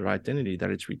distributed identity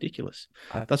that it's ridiculous.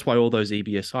 That's why all those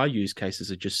EBSI use cases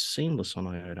are just seamless on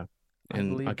IOTA.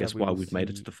 And I guess why we've made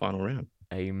it to the final round.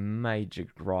 A major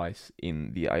rise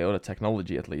in the IOTA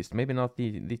technology, at least. Maybe not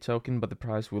the token, but the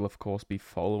price will of course be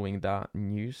following that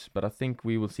news. But I think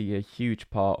we will see a huge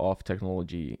part of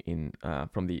technology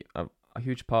a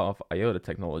huge part of IOTA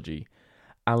technology,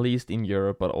 at least in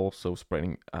Europe, but also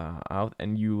spreading out.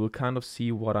 And you will kind of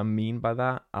see what I mean by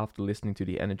that after listening to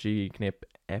the Energy Knip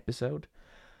episode,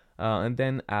 and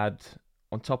then add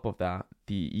on top of that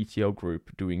the ETO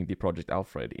group doing the Project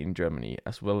Alfred in Germany,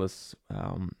 as well as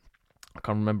I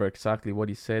can't remember exactly what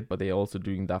he said, but they're also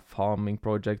doing that farming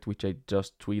project, which I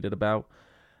just tweeted about.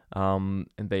 And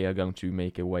they are going to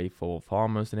make a way for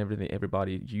farmers and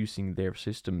everybody using their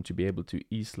system to be able to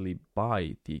easily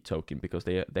buy the token, because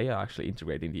they are actually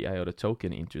integrating the IOTA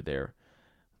token into their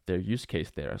use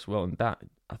case there as well. And that,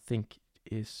 I think,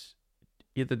 is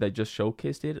either they just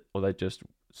showcased it or they just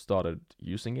started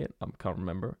using it. I can't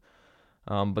remember.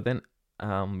 But then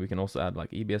we can also add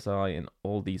like EBSI and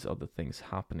all these other things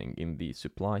happening in the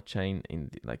supply chain,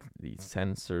 in the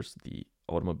sensors, the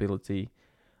automobility,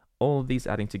 all of these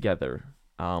adding together,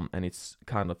 and it's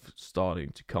kind of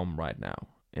starting to come right now.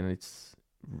 And it's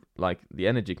like the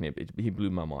Energy Knip, he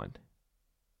blew my mind.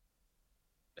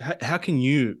 How can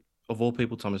you, of all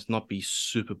people, Thomas, not be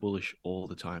super bullish all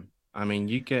the time? I mean,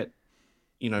 you get,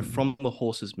 from the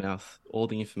horse's mouth, all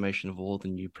the information of all the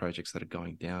new projects that are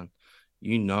going down.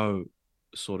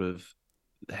 Sort of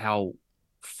how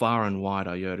far and wide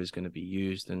IOTA is going to be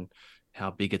used and how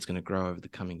big it's going to grow over the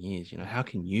coming years. How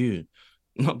can you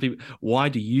not be? Why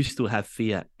do you still have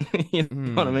fiat? You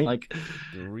know what I mean? Like,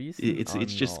 the reason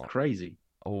it's just crazy.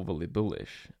 Overly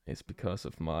bullish is because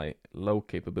of my low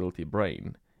capability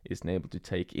brain isn't able to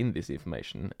take in this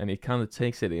information, and it kind of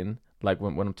takes it in. Like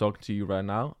when I'm talking to you right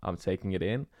now, I'm taking it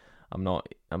in.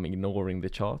 I'm ignoring the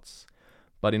charts.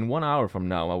 But in 1 hour from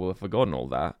now, I will have forgotten all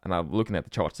that, and I'm looking at the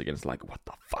charts again. It's like, what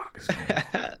the fuck is going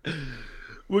on?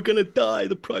 We're gonna die.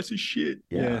 The price is shit.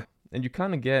 Yeah. And you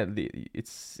kind of get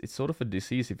it's sort of a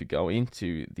disease if you go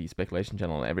into the speculation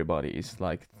channel and everybody is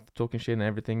like talking shit and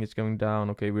everything is going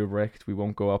down. Okay, we're wrecked. We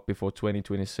won't go up before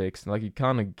 2026. And like you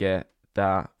kind of get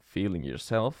that feeling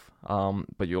yourself.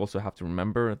 But you also have to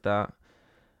remember that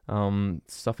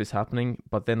stuff is happening.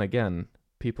 But then again,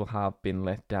 people have been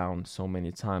let down so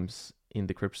many times in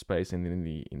the crypto space and in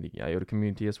the IOTA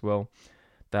community as well,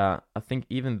 that I think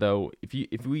even though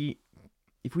if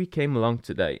we came along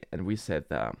today and we said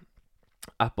that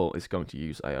Apple is going to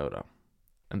use IOTA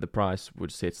and the price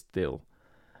would sit still,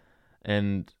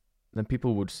 and then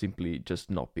people would simply just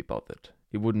not be bothered.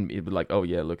 It would be like, oh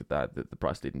yeah, look at that, the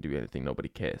price didn't do anything, nobody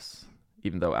cares,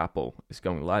 even though Apple is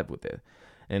going live with it.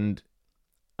 And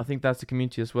I think that's the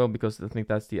community as well, because I think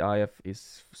that's the IF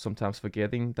is sometimes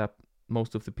forgetting that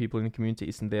most of the people in the community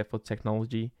isn't there for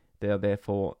technology. They are there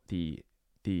for the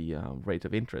rate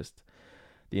of interest,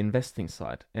 the investing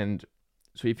side. And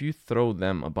so if you throw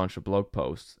them a bunch of blog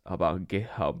posts about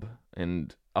GitHub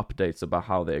and updates about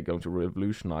how they're going to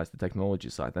revolutionize the technology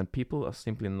side, then people are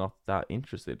simply not that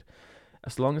interested.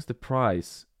 As long as the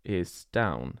price is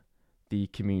down, the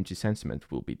community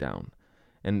sentiment will be down.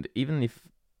 And even if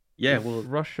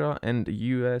Russia and the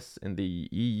US and the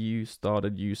EU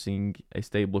started using a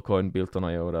stablecoin built on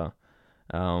IOTA,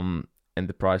 and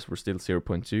the price were still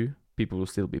 0.2, people will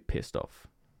still be pissed off.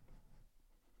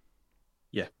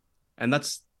 Yeah, and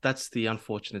that's the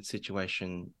unfortunate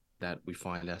situation that we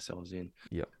find ourselves in.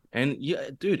 Yeah, and yeah,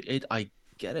 dude, I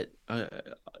get it.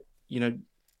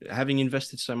 Having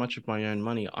invested so much of my own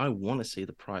money, I want to see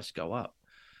the price go up,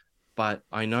 but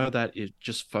I know that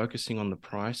just focusing on the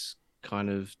price kind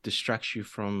of distracts you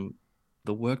from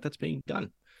the work that's being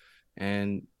done.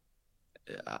 And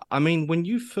I mean, when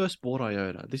you first bought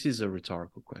IOTA, this is a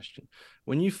rhetorical question.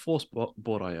 When you first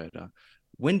bought IOTA,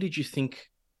 when did you think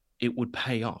it would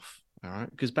pay off? All right,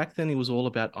 because back then it was all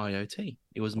about IoT.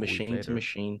 It was machine to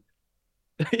machine.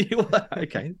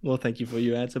 Okay, well, thank you for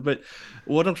your answer. But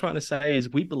what I'm trying to say is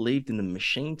we believed in the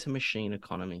machine to machine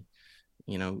economy.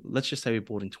 Let's just say we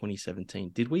bought in 2017.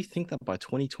 Did we think that by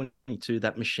 2022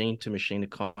 that machine to machine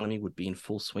economy would be in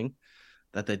full swing?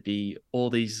 That there'd be all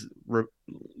these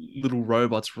little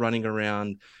robots running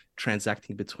around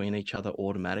transacting between each other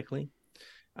automatically?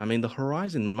 I mean, the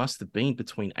horizon must have been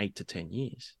between 8 to 10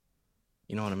 years.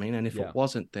 You know what I mean? And if it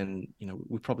wasn't, then,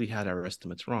 we probably had our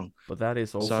estimates wrong. But that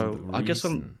is also the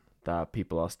reason that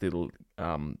people are still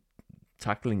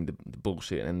tackling the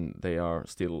bullshit, and they are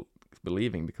still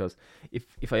believing, because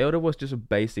if IOTA was just a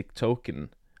basic token,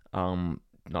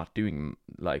 not doing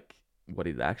like what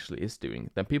it actually is doing,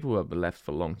 then people would have left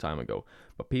for a long time ago.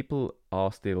 But people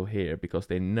are still here because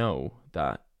they know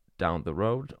that down the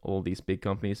road all these big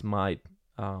companies might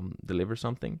deliver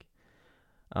something.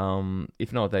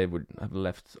 If not, they would have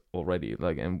left already,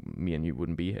 and me and you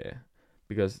wouldn't be here,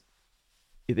 because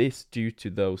it is due to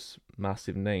those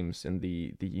massive names and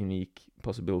the unique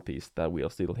possibilities that we are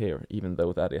still here, even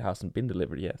though that it hasn't been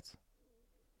delivered yet.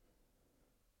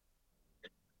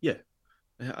 Yeah,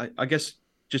 I guess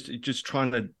just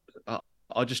trying to,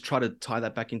 I'll just try to tie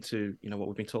that back into what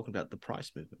we've been talking about, the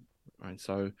price movement, right?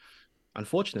 So,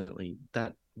 unfortunately,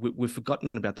 that we've forgotten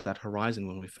about that horizon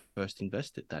when we first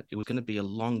invested, that it was going to be a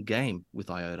long game with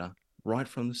IOTA right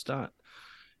from the start,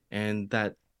 and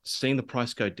that seeing the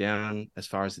price go down as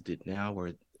far as it did now,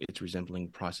 where it's resembling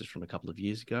prices from a couple of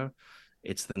years ago,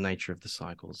 it's the nature of the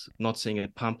cycles. Not seeing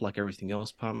it pump like everything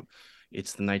else pump,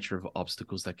 it's the nature of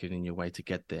obstacles that get in your way to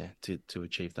get there, to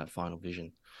achieve that final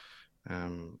vision.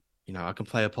 I can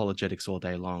play apologetics all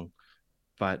day long,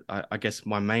 but I guess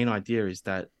my main idea is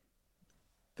that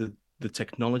the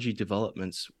technology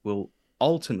developments will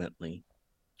ultimately,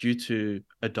 due to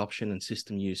adoption and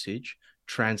system usage,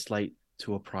 translate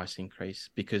to a price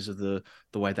increase because of the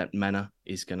way that mana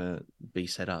is going to be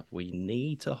set up. We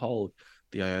need to hold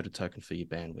the IOTA token for your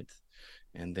bandwidth.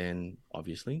 And then,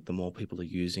 obviously, the more people are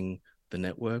using the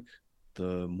network,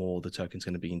 the more the token's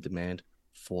going to be in demand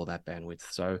for that bandwidth.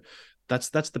 So that's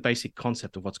the basic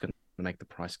concept of what's going to make the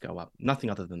price go up.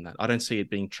 Nothing other than that. I don't see it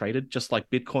being traded, just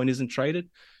like Bitcoin isn't traded.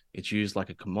 It's used like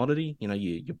a commodity.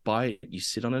 You buy it, you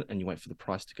sit on it, and you wait for the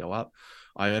price to go up.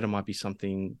 IOTA might be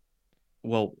something,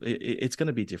 well, it's going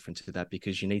to be different to that,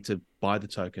 because you need to buy the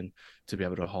token to be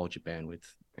able to hold your bandwidth.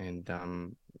 And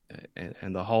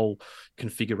the whole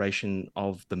configuration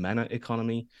of the mana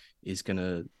economy is going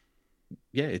to,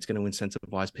 it's going to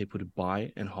incentivize people to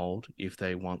buy and hold if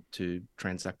they want to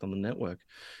transact on the network.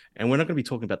 And we're not going to be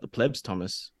talking about the plebs,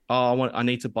 Thomas. I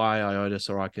need to buy IOTA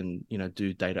so I can,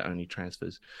 do data only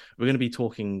transfers. We're going to be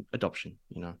talking adoption,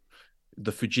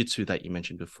 the Fujitsu that you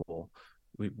mentioned before.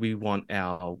 We want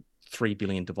our 3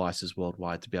 billion devices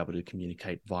worldwide to be able to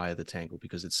communicate via the Tangle,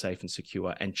 because it's safe and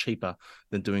secure and cheaper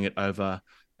than doing it over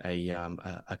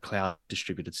a cloud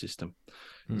distributed system.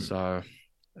 So,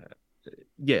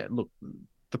 look,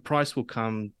 the price will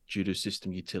come due to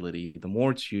system utility. The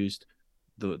more it's used,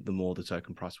 the more the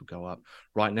token price will go up.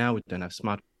 Right now, we don't have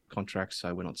smart contracts,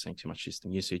 so we're not seeing too much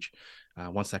system usage.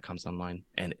 Once that comes online,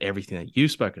 and everything that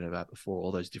you've spoken about before,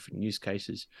 all those different use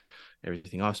cases,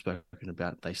 everything I've spoken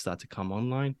about, they start to come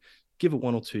online. Give it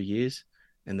 1 or 2 years,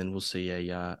 and then we'll see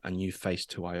a new face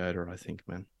to IOTA, I think,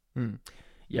 man.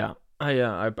 Yeah,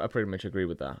 I pretty much agree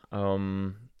with that.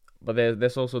 But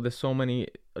there's so many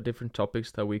different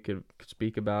topics that we could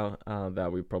speak about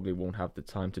that we probably won't have the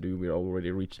time to do. We're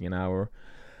already reaching an hour.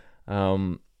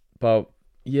 But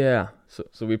yeah,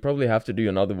 so we probably have to do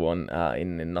another one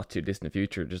in the not too distant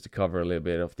future, just to cover a little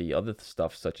bit of the other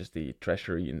stuff, such as the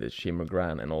treasury and the Shimmer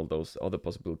Grant and all those other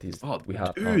possibilities we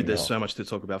have. Dude, there's so much to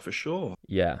talk about for sure.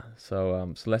 Yeah,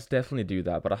 so let's definitely do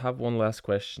that. But I have one last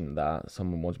question that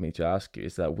someone wants me to ask you: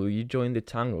 is that will you join the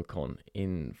TangleCon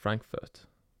in Frankfurt?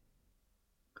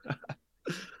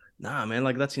 Nah, man,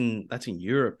 like that's in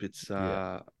Europe. It's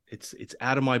it's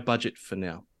out of my budget for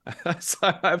now. So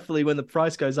hopefully when the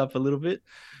price goes up a little bit,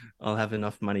 I'll have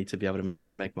enough money to be able to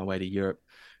make my way to Europe.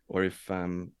 Or if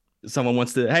someone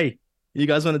wants to, hey, you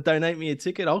guys want to donate me a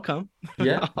ticket, I'll come.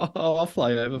 Yeah. I'll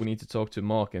fly over. We need to talk to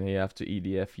Mark, and he have to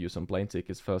EDF you some plane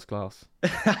tickets first class.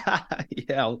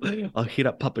 Yeah, I'll hit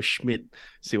up Papa Schmidt,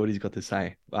 see what he's got to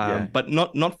say. But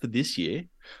not for this year.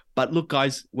 But look,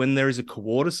 guys, when there is a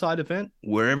quarter side event,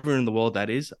 wherever in the world that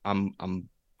is, I'm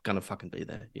gonna fucking be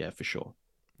there. Yeah, for sure.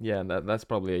 Yeah, that's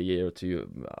probably a year or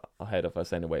two ahead of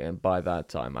us anyway. And by that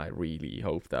time, I really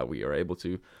hope that we are able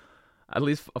to at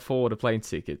least afford a plane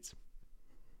ticket.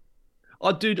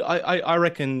 Oh, dude, I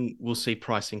reckon we'll see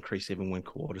price increase even when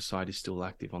quarter side is still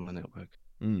active on the network.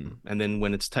 And then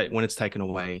when it's taken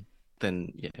away,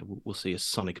 then yeah, we'll see a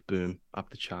sonic boom up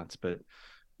the charts. But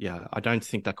yeah, I don't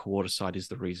think that quarter side is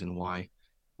the reason why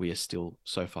we are still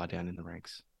so far down in the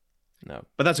ranks. No,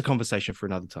 but that's a conversation for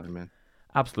another time, man.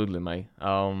 Absolutely, mate.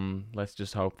 Let's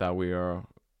just hope that we are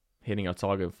hitting our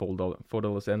target of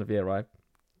 $4 end of year, right?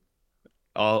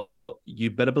 Oh,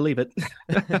 you better believe it.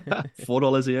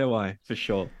 $4 AOI for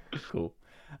sure. Cool.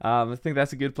 I think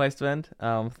that's a good place to end.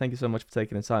 Thank you so much for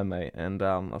taking the time, mate, and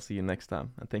I'll see you next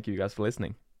time. And thank you guys for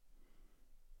listening.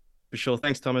 For sure.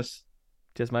 Thanks, Thomas.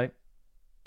 Cheers, mate.